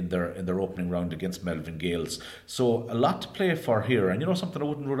in their opening round against Melvin Gales. So a lot to play for here, and something, I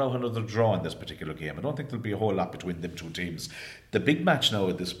wouldn't rule out another draw in this particular game. I don't think there'll be a whole lot between them 2 teams. The big match now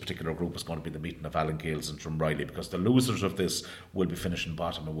in this particular group is going to be the meeting of Allen Gales and Drumreilly, because the losers of this will be finishing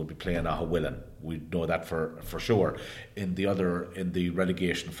bottom and will be playing Ahowillan. We know that for sure. In the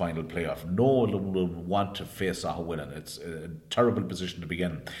relegation final playoff, no one will want to face Ahowillan. It's a terrible position to be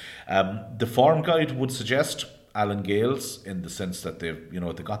in. The form guide would suggest Allen Gales, in the sense that they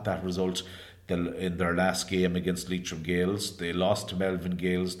got that result in their last game against Leitrim Gales. They lost to Melvin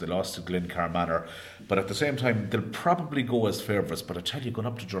Gales, they lost to Glencar Manor, but at the same time they'll probably go as favourites. But I tell you, going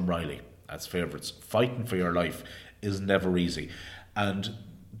up to Drumreilly as favourites, fighting for your life, is never easy. And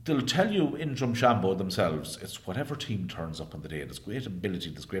they'll tell you in Drumshanbo themselves, it's whatever team turns up on the day. There's great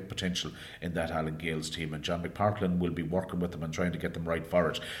ability, there's great potential in that Allen Gales team, and John McPartlin will be working with them and trying to get them right for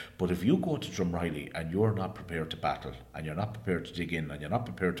it. But if you go to Drumreilly and you're not prepared to battle, and you're not prepared to dig in, and you're not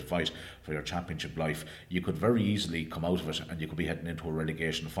prepared to fight for your championship life, you could very easily come out of it and you could be heading into a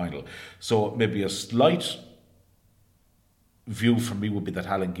relegation final. So maybe a slight view from me would be that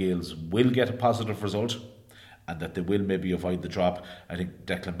Allen Gales will get a positive result, and that they will maybe avoid the drop. I think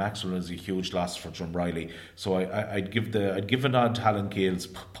Declan Maxwell is a huge loss for Drumreilly, so I'd give a nod to Allen Gales.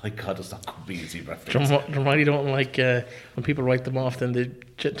 By God, it's not going to be easy. Drumreilly don't like when people write them off. Then they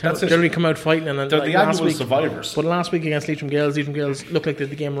generally come out fighting, and they're like the annual survivors. But last week against Leitrim Gales looked like the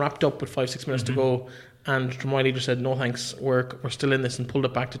game wrapped up with 5-6 minutes to go, and Dromiley just said, no thanks, we're still in this, and pulled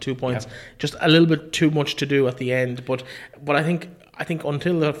it back to 2 points. Just a little bit too much to do at the end, but I think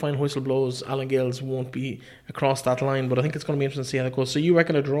until the final whistle blows, Alan Gales won't be across that line, but I think it's going to be interesting to see how that goes. So you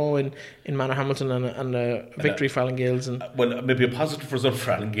reckon a draw in Manorhamilton and a victory for Alan Gales? Well, maybe a positive result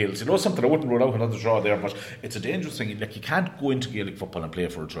for Alan Gales. Something I wouldn't rule out another draw there, but it's a dangerous thing. Like, you can't go into Gaelic football and play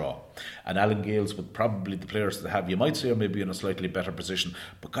for a draw. And Alan Gales, with probably the players that they have, you might say, are maybe in a slightly better position.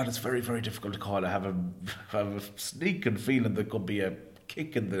 But God, it's very, very difficult to call. I have a sneaking feeling there could be a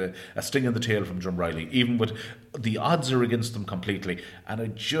sting in the tail from Drumreilly, even with the odds are against them completely, and I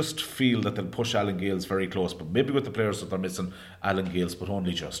just feel that they'll push Alan Gales very close, but maybe with the players that they're missing, Alan Gales, but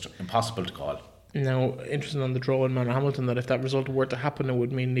only just. Impossible to call. Now, interesting on the draw in Manorhamilton, that if that result were to happen, it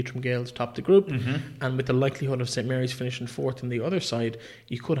would mean Leitrim Gales top the group, and with the likelihood of St Mary's finishing fourth on the other side,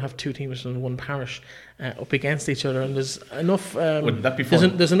 you could have two teams in one parish up against each other, and there's enough. Wouldn't that be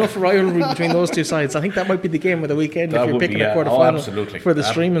fun? There's enough rivalry between those two sides. I think that might be the game of the weekend if you're picking a quarter-final for the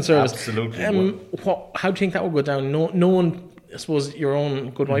streaming service. Absolutely. How do you think that will go down? No one. I suppose your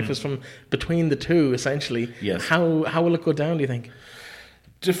own good wife is from between the two, essentially. Yes. How will it go down, do you think?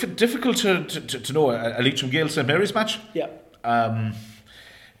 Difficult to know. A Leitrim Gales St Mary's match? Yeah.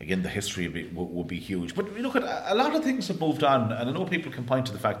 Again, the history would be huge. But you look at a lot of things have moved on, and I know people can point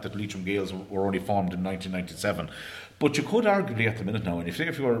to the fact that Leitrim Gales were only formed in 1997. But you could arguably at the minute now, and if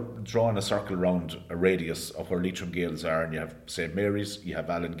you were drawing a circle around a radius of where Leitrim Gales are, and you have St Mary's, you have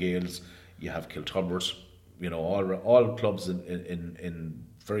Alan Gales, you have Kiltubbert, all clubs in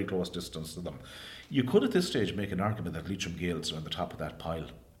very close distance to them. You could at this stage make an argument that Leitrim Gales are on the top of that pile.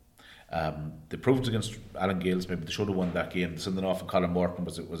 They proved against Alan Gales, maybe they should have won that game. The sending off of Colin Morton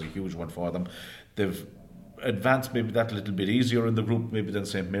was a huge one for them. They've advanced maybe that little bit easier in the group maybe than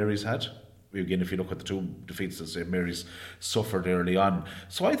St Mary's had. Again, if you look at the two defeats that St Mary's suffered early on.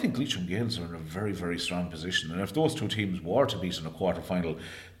 So I think Leitrim Gales are in a very, very strong position. And if those two teams were to beat in a quarter-final,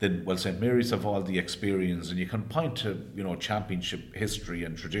 then, well, St Mary's have all the experience, and you can point to, championship history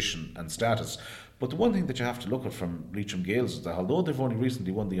and tradition and status. But the one thing that you have to look at from Leitrim Gales is that although they've only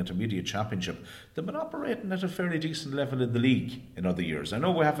recently won the Intermediate Championship, they've been operating at a fairly decent level in the league in other years. I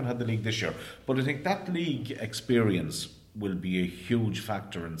know we haven't had the league this year, but I think that league experience will be a huge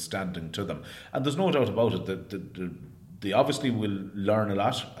factor in standing to them. And there's no doubt about it that they obviously will learn a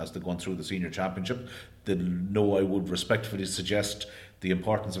lot as they're going through the Senior Championship. They'll know, I would respectfully suggest, the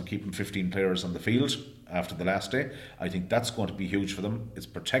importance of keeping 15 players on the field after the last day. I think that's going to be huge for them. It's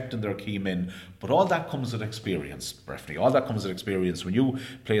protecting their key men, but all that comes with experience, Breffney. All that comes with experience. When you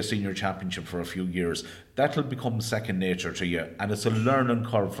play a senior championship for a few years, that'll become second nature to you, and it's a learning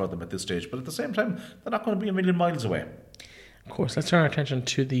curve for them at this stage. But at the same time, they're not going to be a million miles away. Of course, let's turn our attention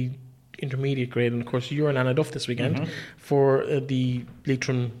to the intermediate grade, and of course you're in Annaduff this weekend for the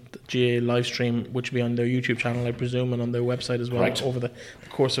Leitrim GA live stream, which will be on their YouTube channel, I presume, and on their website as well. Right. Over the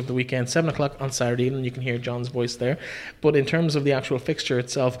course of the weekend, 7 o'clock on Saturday, and you can hear John's voice there. But in terms of the actual fixture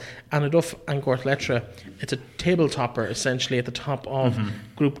itself, Annaduff and Gortlettra, it's a table topper essentially at the top of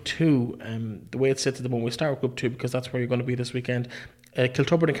Group 2. The way it sits at the moment, we start with Group 2 because that's where you're going to be this weekend.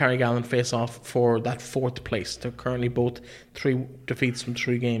 Kiltubbert and Carrigallen face off for that fourth place. They're currently both 3 defeats from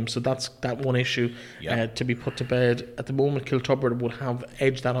 3 games, so that's that one issue to be put to bed. At the moment, Kiltubbert would have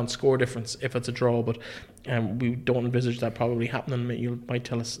edged that on score difference if it's a draw, but we don't envisage that probably happening. You might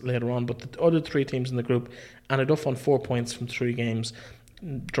tell us later on. But the other 3 teams in the group, Annaduff on 4 points from 3 games,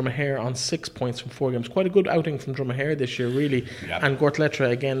 Dromahair on 6 points from 4 games. Quite a good outing from Dromahair this year, really. And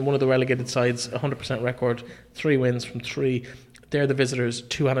Gortlettra, again, one of the relegated sides, 100% record, 3 wins from 3. They're the visitors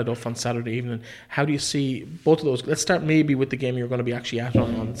to Annaduff on Saturday evening. How do you see both of those? Let's start maybe with the game you're going to be actually at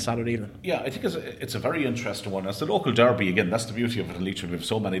on Saturday evening. Yeah, I think it's a very interesting one. It's the local derby again. That's the beauty of it in Leitrim. We have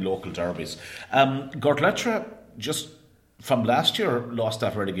so many local derbies. Gortlettra, just from last year, lost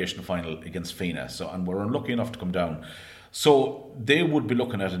that relegation final against Fina, and were unlucky enough to come down. So they would be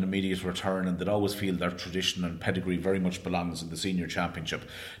looking at an immediate return, and they'd always feel their tradition and pedigree very much belongs in the senior championship.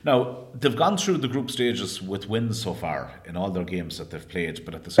 Now, they've gone through the group stages with wins so far in all their games that they've played,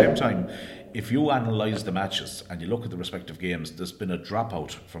 but at the same time, if you analyse the matches and you look at the respective games, there's been a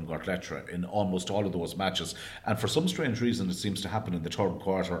dropout from Gortlettra in almost all of those matches, and for some strange reason it seems to happen in the third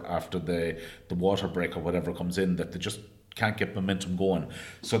quarter after the water break or whatever comes in, that they just can't get momentum going.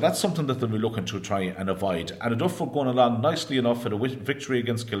 So that's something that they'll be looking to try and avoid. And Annaduff were going along nicely enough at a victory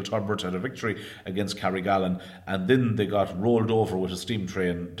against Kiltubbert, at a victory against Carrigallen, and then they got rolled over with a steam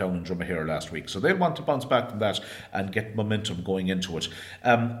train down in Dromahair last week. So they'll want to bounce back from that and get momentum going into it.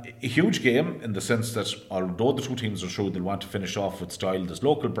 A huge game in the sense that although the 2 teams are through, they'll want to finish off with style. There's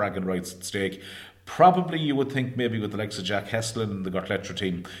local bragging rights at stake. Probably you would think maybe with the likes of Jack Heslin and the Gortletra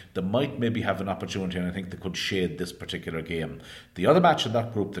team, they might maybe have an opportunity, and I think they could shade this particular game. The other match in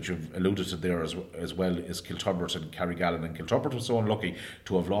that group that you've alluded to there as well is Kilturbert and Carrigallen, and Kilturbert was so unlucky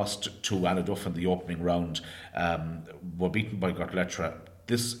to have lost to Anaduff in the opening round. Were beaten by Gortletra.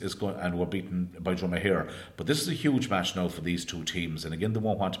 This is going, and we're beaten by Dromahir. But this is a huge match now for these two teams, and again, they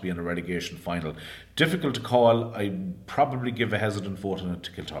won't want to be in a relegation final. Difficult to call. I'd probably give a hesitant vote on it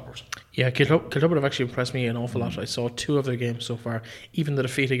to Kilturbert. Yeah, Kilturbert have actually impressed me an awful lot. I saw 2 of their games so far. Even the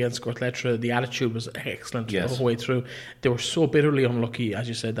defeat against Gortletra, the attitude was excellent all the way through. They were so bitterly unlucky, as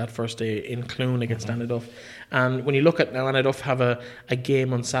you said, that first day in Clune against Anaduff. And when you look at now, Anaduff have a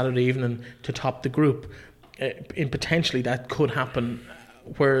game on Saturday evening to top the group. In potentially that could happen,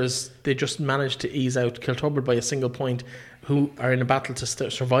 whereas they just managed to ease out Kilturbert by a single point, who are in a battle to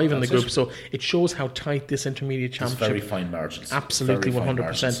survive in the group. So it shows how tight this intermediate championship. It's very fine margins. Absolutely,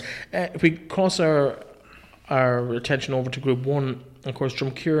 100%. If we cross our attention over to Group 1, of course,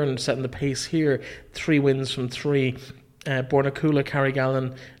 Drumkieran setting the pace here. 3 wins from 3. Bornacoola,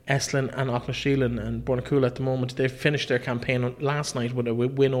 Carrigallen, Estlin and Aughnasheelin. And Bornacoola at the moment, they finished their campaign last night with a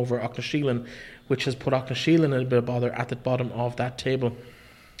win over Aughnasheelin, which has put Aughnasheelin in a bit of bother at the bottom of that table.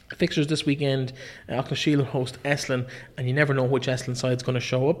 Fixtures this weekend, Aughnasheelin host Estlin, and you never know which Estlin side is going to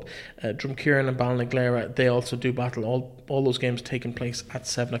show up. Drumkieran and Ballinaglara, they also do battle. All those games taking place at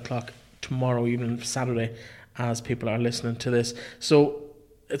 7 o'clock tomorrow evening, Saturday, as people are listening to this. So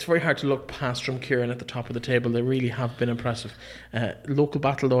it's very hard to look past Drumkieran at the top of the table. They really have been impressive. Local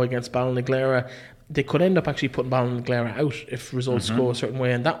battle though against Ballinaglara, they could end up actually putting Ballinaglara out if results go a certain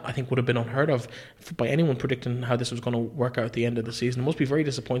way, and that I think would have been unheard of by anyone predicting how this was going to work out at the end of the season. It must be very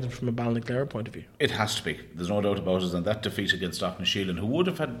disappointing from a Ballinaglara point of view. It has to be. There's no doubt about it. And that defeat against Aughnasheelin, who would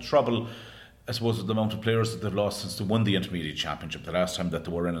have had trouble, I suppose, with the amount of players that they've lost since they won the intermediate championship the last time that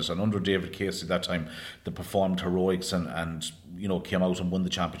they were in it. And under David Casey that time, they performed heroics and came out and won the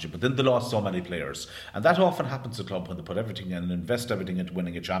championship. But then they lost so many players. And that often happens to a club when they put everything in and invest everything into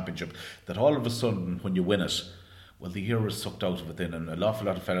winning a championship, that all of a sudden when you win it, well, the year is sucked out of it then, and an awful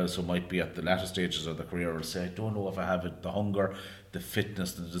lot of fellas who might be at the latter stages of their career will say, I don't know if I have it, the hunger, the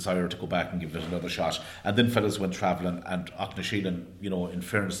fitness, the desire to go back and give it another shot. And then fellas went travelling, and Aughnasheelin, in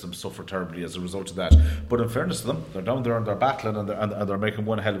fairness to them, suffered terribly as a result of that. But in fairness to them, they're down there and they're battling and they're making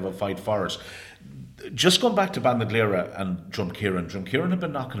one hell of a fight for it. Just going back to Ballinaglara and Drumkieran have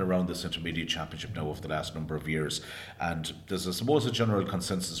been knocking around this intermediate championship now over the last number of years, and there's, I suppose, a general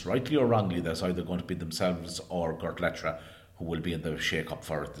consensus, rightly or wrongly, that's either going to be themselves or Gortletra who will be in the shake-up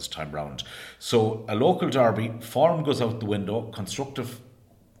for it this time round. So a local derby, form goes out the window, constructive,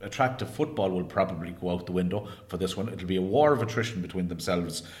 attractive football will probably go out the window for this one. It'll be a war of attrition between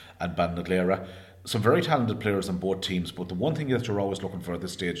themselves and Ballinaglara. Some very talented players on both teams, but the one thing that you're always looking for at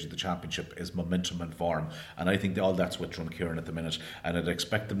this stage of the championship is momentum and form, and I think all that's with Drumkieran at the minute, and I'd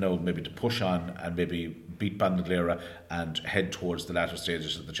expect them now maybe to push on and maybe beat Ballinaglara and head towards the latter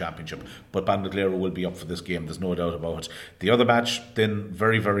stages of the championship. But Ballinaglara will be up for this game, there's no doubt about it. The other match then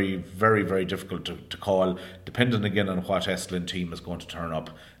very, very, very, very difficult to call, depending again on what Estlin team is going to turn up.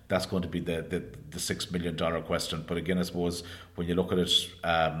 That's going to be the $6 million question. But again, I suppose when you look at it,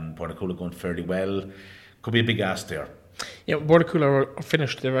 Bornacoola going fairly well, could be a big ask there. Yeah, Bornacoola are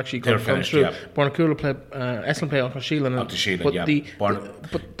finished. They're actually gone through. Yeah. Bornacoola play, Estlin play Aughnasheelin.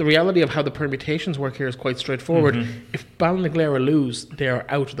 But the reality of how the permutations work here is quite straightforward. If Ballinaglara lose, they are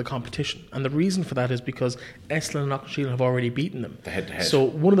out of the competition. And the reason for that is because Estlin and Aughnasheelin have already beaten them. The head-to-head. So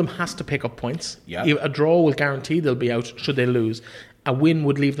one of them has to pick up points. Yeah. A draw will guarantee they'll be out should they lose. A win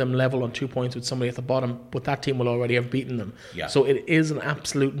would leave them level on 2 points with somebody at the bottom, but that team will already have beaten them. Yeah. So it is an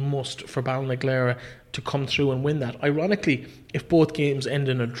absolute must for Ballinaglara to come through and win that. Ironically, if both games end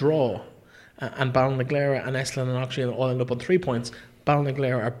in a draw and Ballinaglara and Estlin and Aughnasheelin all end up on 3 points,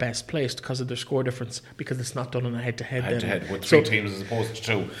 Ballinaglara are best placed because of their score difference, because it's not done on a head-to-head. Head-to-head with three teams as opposed to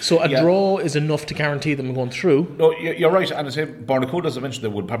two. So a draw is enough to guarantee them going through. No, you're right. And I say Bornacoola, as I mentioned, they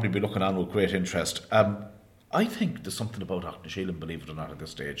would probably be looking on with great interest. I think there's something about Aughnasheelin, believe it or not, at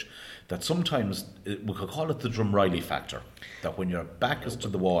this stage, that sometimes we could call it the Drumreilly factor. That when your back is to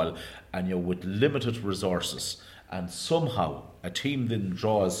the wall and you're with limited resources, and somehow a team then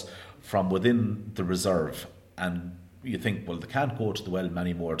draws from within the reserve, and you think, well, they can't go to the well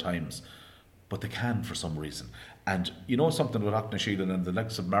many more times, but they can for some reason. And you know something with Aughnasheelin and the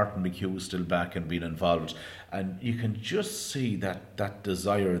likes of Martin McHugh still back and being involved, and you can just see that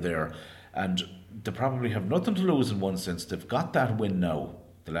desire there. And they probably have nothing to lose in one sense. They've got that win now,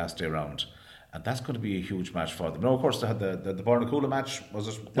 the last day round. And that's going to be a huge match for them. Now, of course, they had the Barnacoula match, was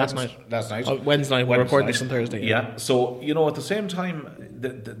it? Last night. Wednesday night. We're recording this on Thursday. Yeah. So, at the same time,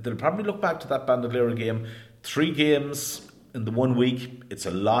 they'll probably look back to that Bandaglyra game. 3 games in the 1 week. It's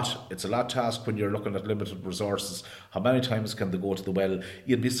a lot. It's a lot task when you're looking at limited resources. How many times can they go to the well?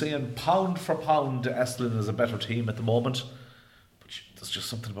 You'd be saying pound for pound, Estlin is a better team at the moment. There's just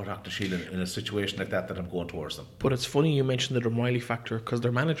something about Aughtasheelin in a situation like that I'm going towards them. But it's funny you mentioned the Drumreilly factor, because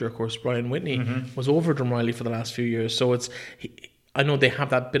their manager, of course, Brian Whitney, was over Drumreilly for the last few years. So I know they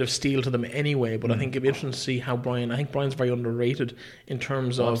have that bit of steel to them anyway, but I think it'd be interesting to see how I think Brian's very underrated in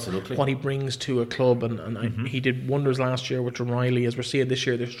terms of what he brings to a club, and he did wonders last year with Drumreilly. As we're seeing this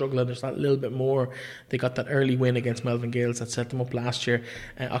year, they're struggling. There's that little bit more. They got that early win against Melvin Gales that set them up last year.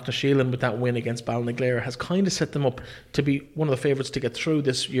 Aughtasheelin with that win against Ballinaglara has kind of set them up to be one of the favourites to get through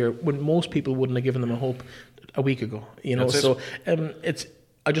this year, when most people wouldn't have given them a hope a week ago.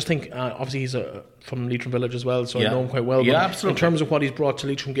 I just think, obviously he's from Leitrim Village as well, so I know him quite well. Yeah, but absolutely. In terms of what he's brought to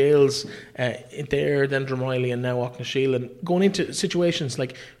Leitrim Gales, there, then Drumreilly and now Aughtasheelin, going into situations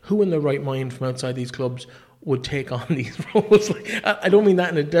like, who in their right mind from outside these clubs would take on these roles? I don't mean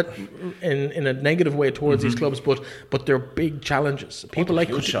that in a negative way towards these clubs, but they're big challenges. People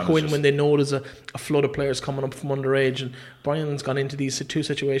could go in when they know there's a flood of players coming up from underage, and Brian's gone into these 2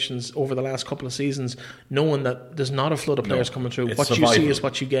 situations over the last couple of seasons knowing that there's not a flood of players coming through. What survival. You see is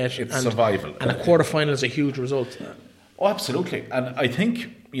what you get. It's survival. And a quarter-final is a huge result. Oh, absolutely. And I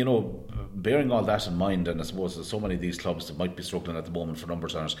think, bearing all that in mind, and I suppose there's so many of these clubs that might be struggling at the moment for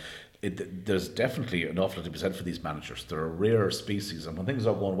numbers on it, there's definitely an awful lot to be said for these managers. They're a rare species, and when things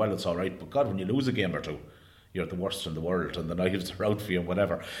are going well, it's all right. But God, when you lose a game or 2, you're the worst in the world, and the knives are out for you and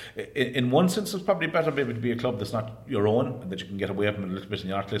whatever. In one sense, it's probably better maybe to be a club that's not your own, and that you can get away from it a little bit and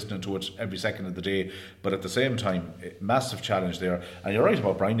you're not listening to it every second of the day. But at the same time, massive challenge there. And you're right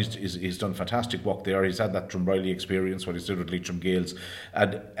about Brian, he's done fantastic work there. He's had that Drumreilly experience, what he's done with Leitrim Gales.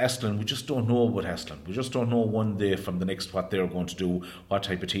 And Estlin, we just don't know about Estlin. We just don't know one day from the next what they're going to do, what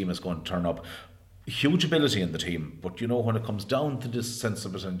type of team is going to turn up. Huge ability in the team, but when it comes down to this sense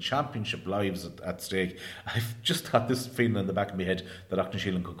of it and championship lives at stake, I've just got this feeling in the back of my head that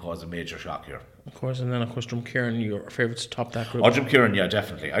Aughtasheelin could cause a major shock here. Of course, and then of course Drumkieran, your favourites to top that group. Drumkieran, yeah,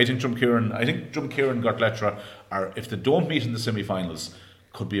 definitely. I think Drumkieran, Gortlettra are, if they don't meet in the semi-finals,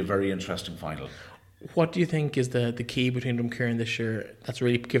 could be a very interesting final. What do you think is the key between Drumkieran this year that's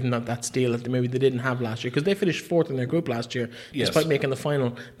really given that steal that maybe they didn't have last year? Because they finished 4th in their group last year, despite making the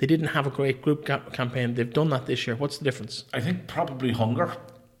final. They didn't have a great group campaign. They've done that this year. What's the difference? I think probably hunger.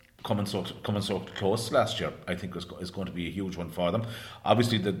 Coming so close last year, I think is going to be a huge one for them.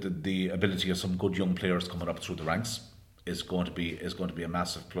 Obviously, the ability of some good young players coming up through the ranks is going to be a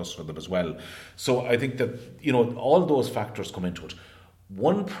massive plus for them as well. So I think that all those factors come into it.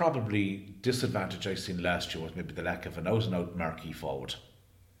 One probably disadvantage I've seen last year was maybe the lack of an out-and-out marquee forward.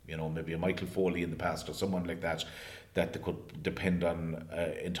 Maybe a Michael Foley in the past or someone like that they could depend on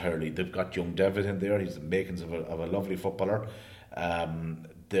entirely. They've got young David in there. He's the makings of a lovely footballer.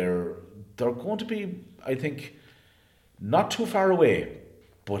 They're going to be, I think, not too far away,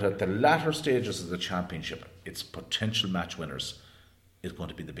 but at the latter stages of the championship, it's potential match winners is going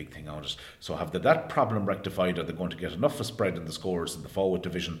to be the big thing on it. So have that problem rectified? Are they going to get enough of spread in the scores in the forward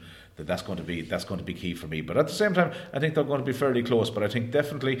division that's going to be key for me? But at the same time, I think they're going to be fairly close. But I think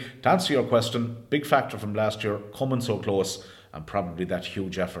definitely, to answer your question, big factor from last year, coming so close, and probably that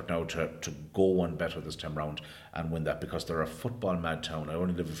huge effort now to go one better this time round and win that, because they're a football mad town. I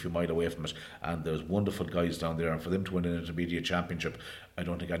only live a few miles away from it, and there's wonderful guys down there, and for them to win an intermediate championship, I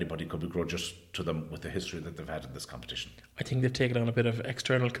don't think anybody could begrudge to them with the history that they've had in this competition. I think they've taken on a bit of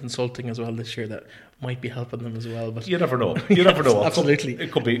external consulting as well this year that might be helping them as well. But you never know. You never know. Absolutely,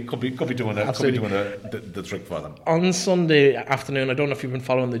 it could be doing the trick for them. On Sunday afternoon, I don't know if you've been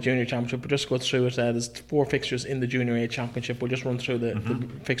following the junior championship, but just go through it. There's 4 fixtures in the junior A championship. We'll just run through the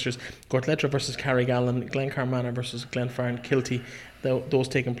fixtures. Gortlettra versus Carrigallen, Glencarmanagh versus Glenfarne Kilty. Those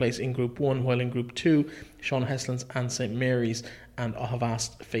taking place in Group 1, while in Group 2, Sean Heslins and St Mary's and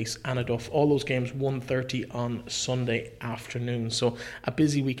Ahavast face Anaduff. All those games 1:30 on Sunday afternoon. So a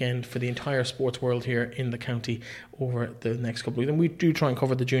busy weekend for the entire sports world here in the county over the next couple of weeks. And we do try and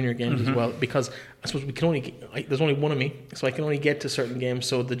cover the junior games as well, because I suppose we can there's only one of me, so I can only get to certain games.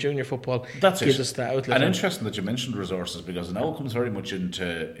 So the junior football gives us that outlet. And interesting that you mentioned resources, because now it comes very much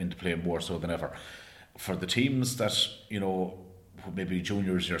into play more so than ever for the teams that maybe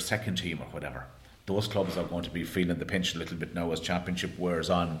juniors your second team or whatever. Those clubs are going to be feeling the pinch a little bit now as championship wears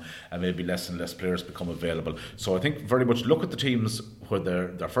on, and maybe less and less players become available. So I think very much look at the teams where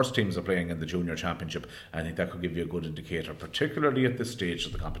their first teams are playing in the junior championship. I think that could give you a good indicator, particularly at this stage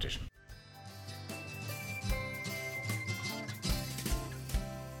of the competition.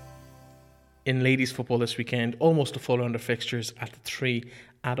 In ladies football this weekend, almost a full round of fixtures at the 3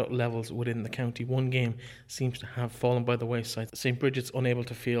 adult levels within the county. One game seems to have fallen by the wayside. St. Bridget's unable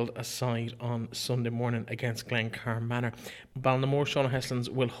to field a side on Sunday morning against Glencar Manor. Ballinamore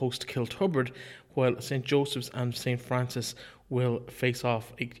Shaughnessy will host Kiltubbard, while St. Joseph's and St. Francis will face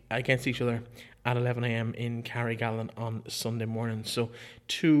off against each other at 11 a.m. in Carrigallen on Sunday morning. So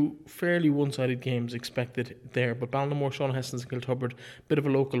 2 fairly one-sided games expected there, but Ballinamore Shaughnessy and Kiltubbard, bit of a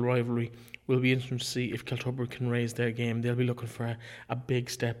local rivalry. Will be interesting to see if Kiltubbard can raise their game. They'll be looking for a big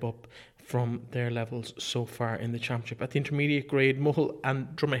step up from their levels so far in the championship. At the intermediate grade, Mull and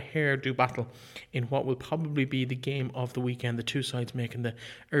Dromahare do battle in what will probably be the game of the weekend. The 2 sides making the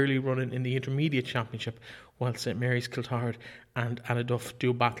early run in the intermediate championship, while St. Mary's Kiltard and Anaduff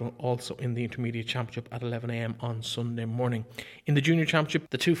do battle also in the intermediate championship at 11 a.m. on Sunday morning. In the junior championship,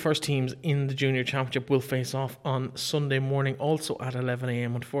 the 2 first teams in the junior championship will face off on Sunday morning, also at 11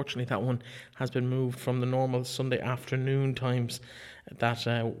 a.m. Unfortunately, that one has been moved from the normal Sunday afternoon times that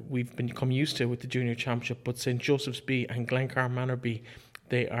we've become used to with the junior championship. But St. Joseph's B and Glencar Manor B,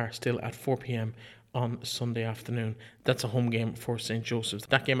 they are still at 4 p.m. on Sunday afternoon. That's a home game for St. Joseph's.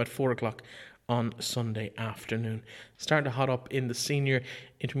 That game at 4 o'clock on Sunday afternoon. Starting to hot up in the senior,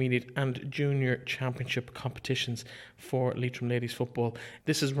 intermediate and junior championship competitions for Leitrim ladies football.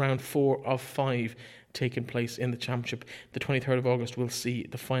 This is round 4 of 5 taking place in the championship. The 23rd of August will see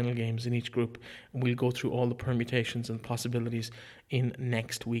the final games in each group, and we'll go through all the permutations and possibilities in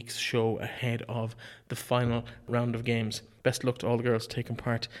next week's show ahead of the final round of games. Best luck to all the girls taking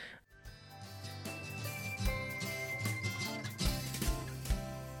part.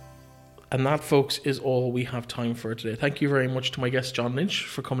 And that, folks, is all we have time for today. Thank you very much to my guest, John Lynch,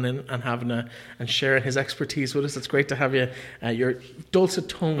 for coming in and and sharing his expertise with us. It's great to have you, your dulcet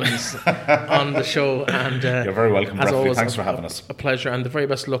tones on the show. And you're very welcome, as always, thanks for having us. A pleasure, and the very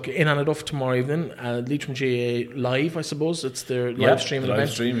best luck in Anaduff tomorrow evening. Leitrim GAA Live, I suppose. It's their live stream event.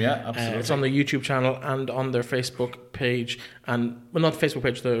 Live stream, yeah, absolutely. It's on the YouTube channel and on their Facebook page, and well, not the Facebook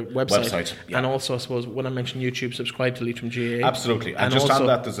page, the website. Yeah. And also, I suppose, when I mention YouTube, subscribe to Leitrim GAA. Absolutely. And just also, on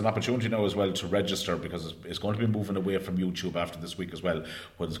that, there's an opportunity now as well to register, because it's going to be moving away from YouTube after this week as well,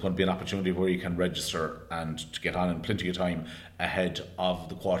 where there's going to be an opportunity where you can register and to get on in plenty of time ahead of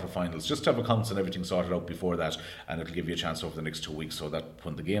the quarterfinals, just to have accounts and everything sorted out before that, and it'll give you a chance over the next 2 weeks, so that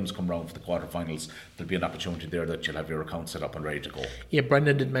when the games come round for the quarterfinals, there'll be an opportunity there that you'll have your account set up and ready to go. Yeah,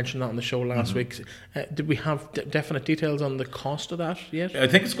 Brendan did mention that on the show last week. Did we have definite details on the cost of that yet? I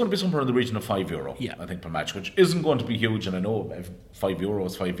think it's going to be somewhere in the region of €5, yeah, I think, per match, which isn't going to be huge, and I know €5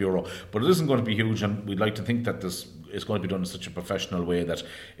 is €5, but it isn't going to be huge, and we'd like to think that this is going to be done in such a professional way that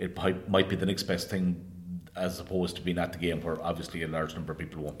it might be the next best thing, as opposed to being at the game where obviously a large number of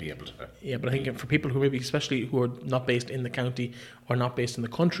people won't be able to. Yeah, but I think for people who maybe, especially who are not based in the county or not based in the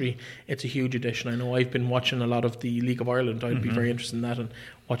country, it's a huge addition. I know I've been watching a lot of the League of Ireland. I'd be very interested in that, and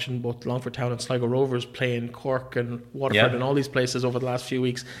watching both Longford Town and Sligo Rovers playing Cork and Waterford and all these places over the last few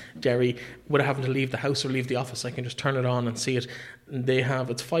weeks. Derry, without having to leave the house or leave the office, I can just turn it on and see it. They have,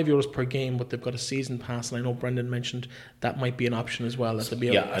 it's €5 per game, but they've got a season pass, and I know Brendan mentioned that might be an option as well, that there'll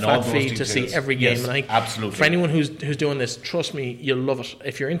be a flat fee to see every game. Yes, and I think absolutely. for anyone who's doing this, trust me, you'll love it.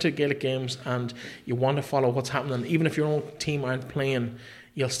 If you're into Gaelic games and you want to follow what's happening, even if your own team aren't playing,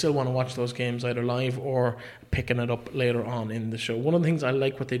 you'll still want to watch those games either live or picking it up later on in the show. One of the things I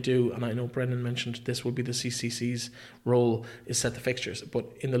like what they do, and I know Brendan mentioned this will be the CCC's role, is set the fixtures.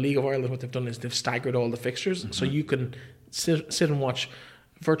 But in the League of Ireland, what they've done is they've staggered all the fixtures, so you can sit and watch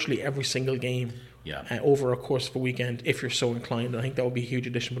virtually every single game over a course of a weekend if you're so inclined. I think that would be a huge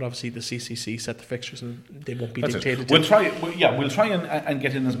addition, but obviously the CCC set the fixtures and they won't be dictated. We'll try and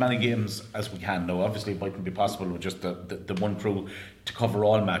get in as many games as we can. Now, obviously, it mightn't be possible with just the one crew to cover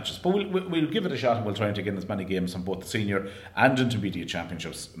all matches, but we'll give it a shot, and we'll try and take in as many games on both the senior and intermediate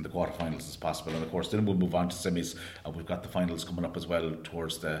championships in the quarterfinals as possible. And of course, then we'll move on to semis, and we've got the finals coming up as well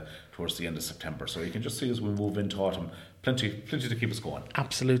towards the end of September. So you can just see as we move into autumn, plenty to keep us going.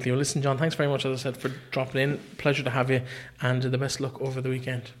 Absolutely. Well, listen, John, thanks very much, as I said, for dropping in. Pleasure to have you, and the best luck over the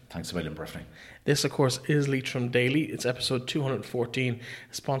weekend. Thanks a million, Breffney. This, of course, is Leitrim Daily. It's episode 214,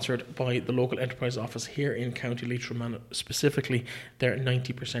 sponsored by the local enterprise office here in County Leitrim, and specifically their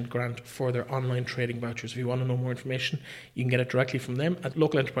 90% grant for their online trading vouchers. If you want to know more information, you can get it directly from them at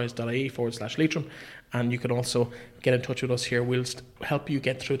localenterprise.ie/Leitrim, and you can also get in touch with us here. We'll help you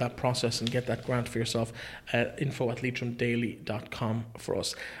get through that process and get that grant for yourself. info@leitrimdaily.com for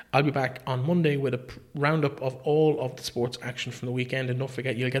us. I'll be back on Monday with a roundup of all of the sports action from the weekend, and don't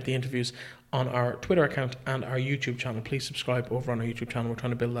forget, you'll get the interviews on our Twitter account and our YouTube channel. Please subscribe over on our YouTube channel. We're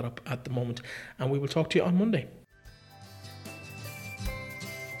trying to build that up at the moment, and we will talk to you on Monday.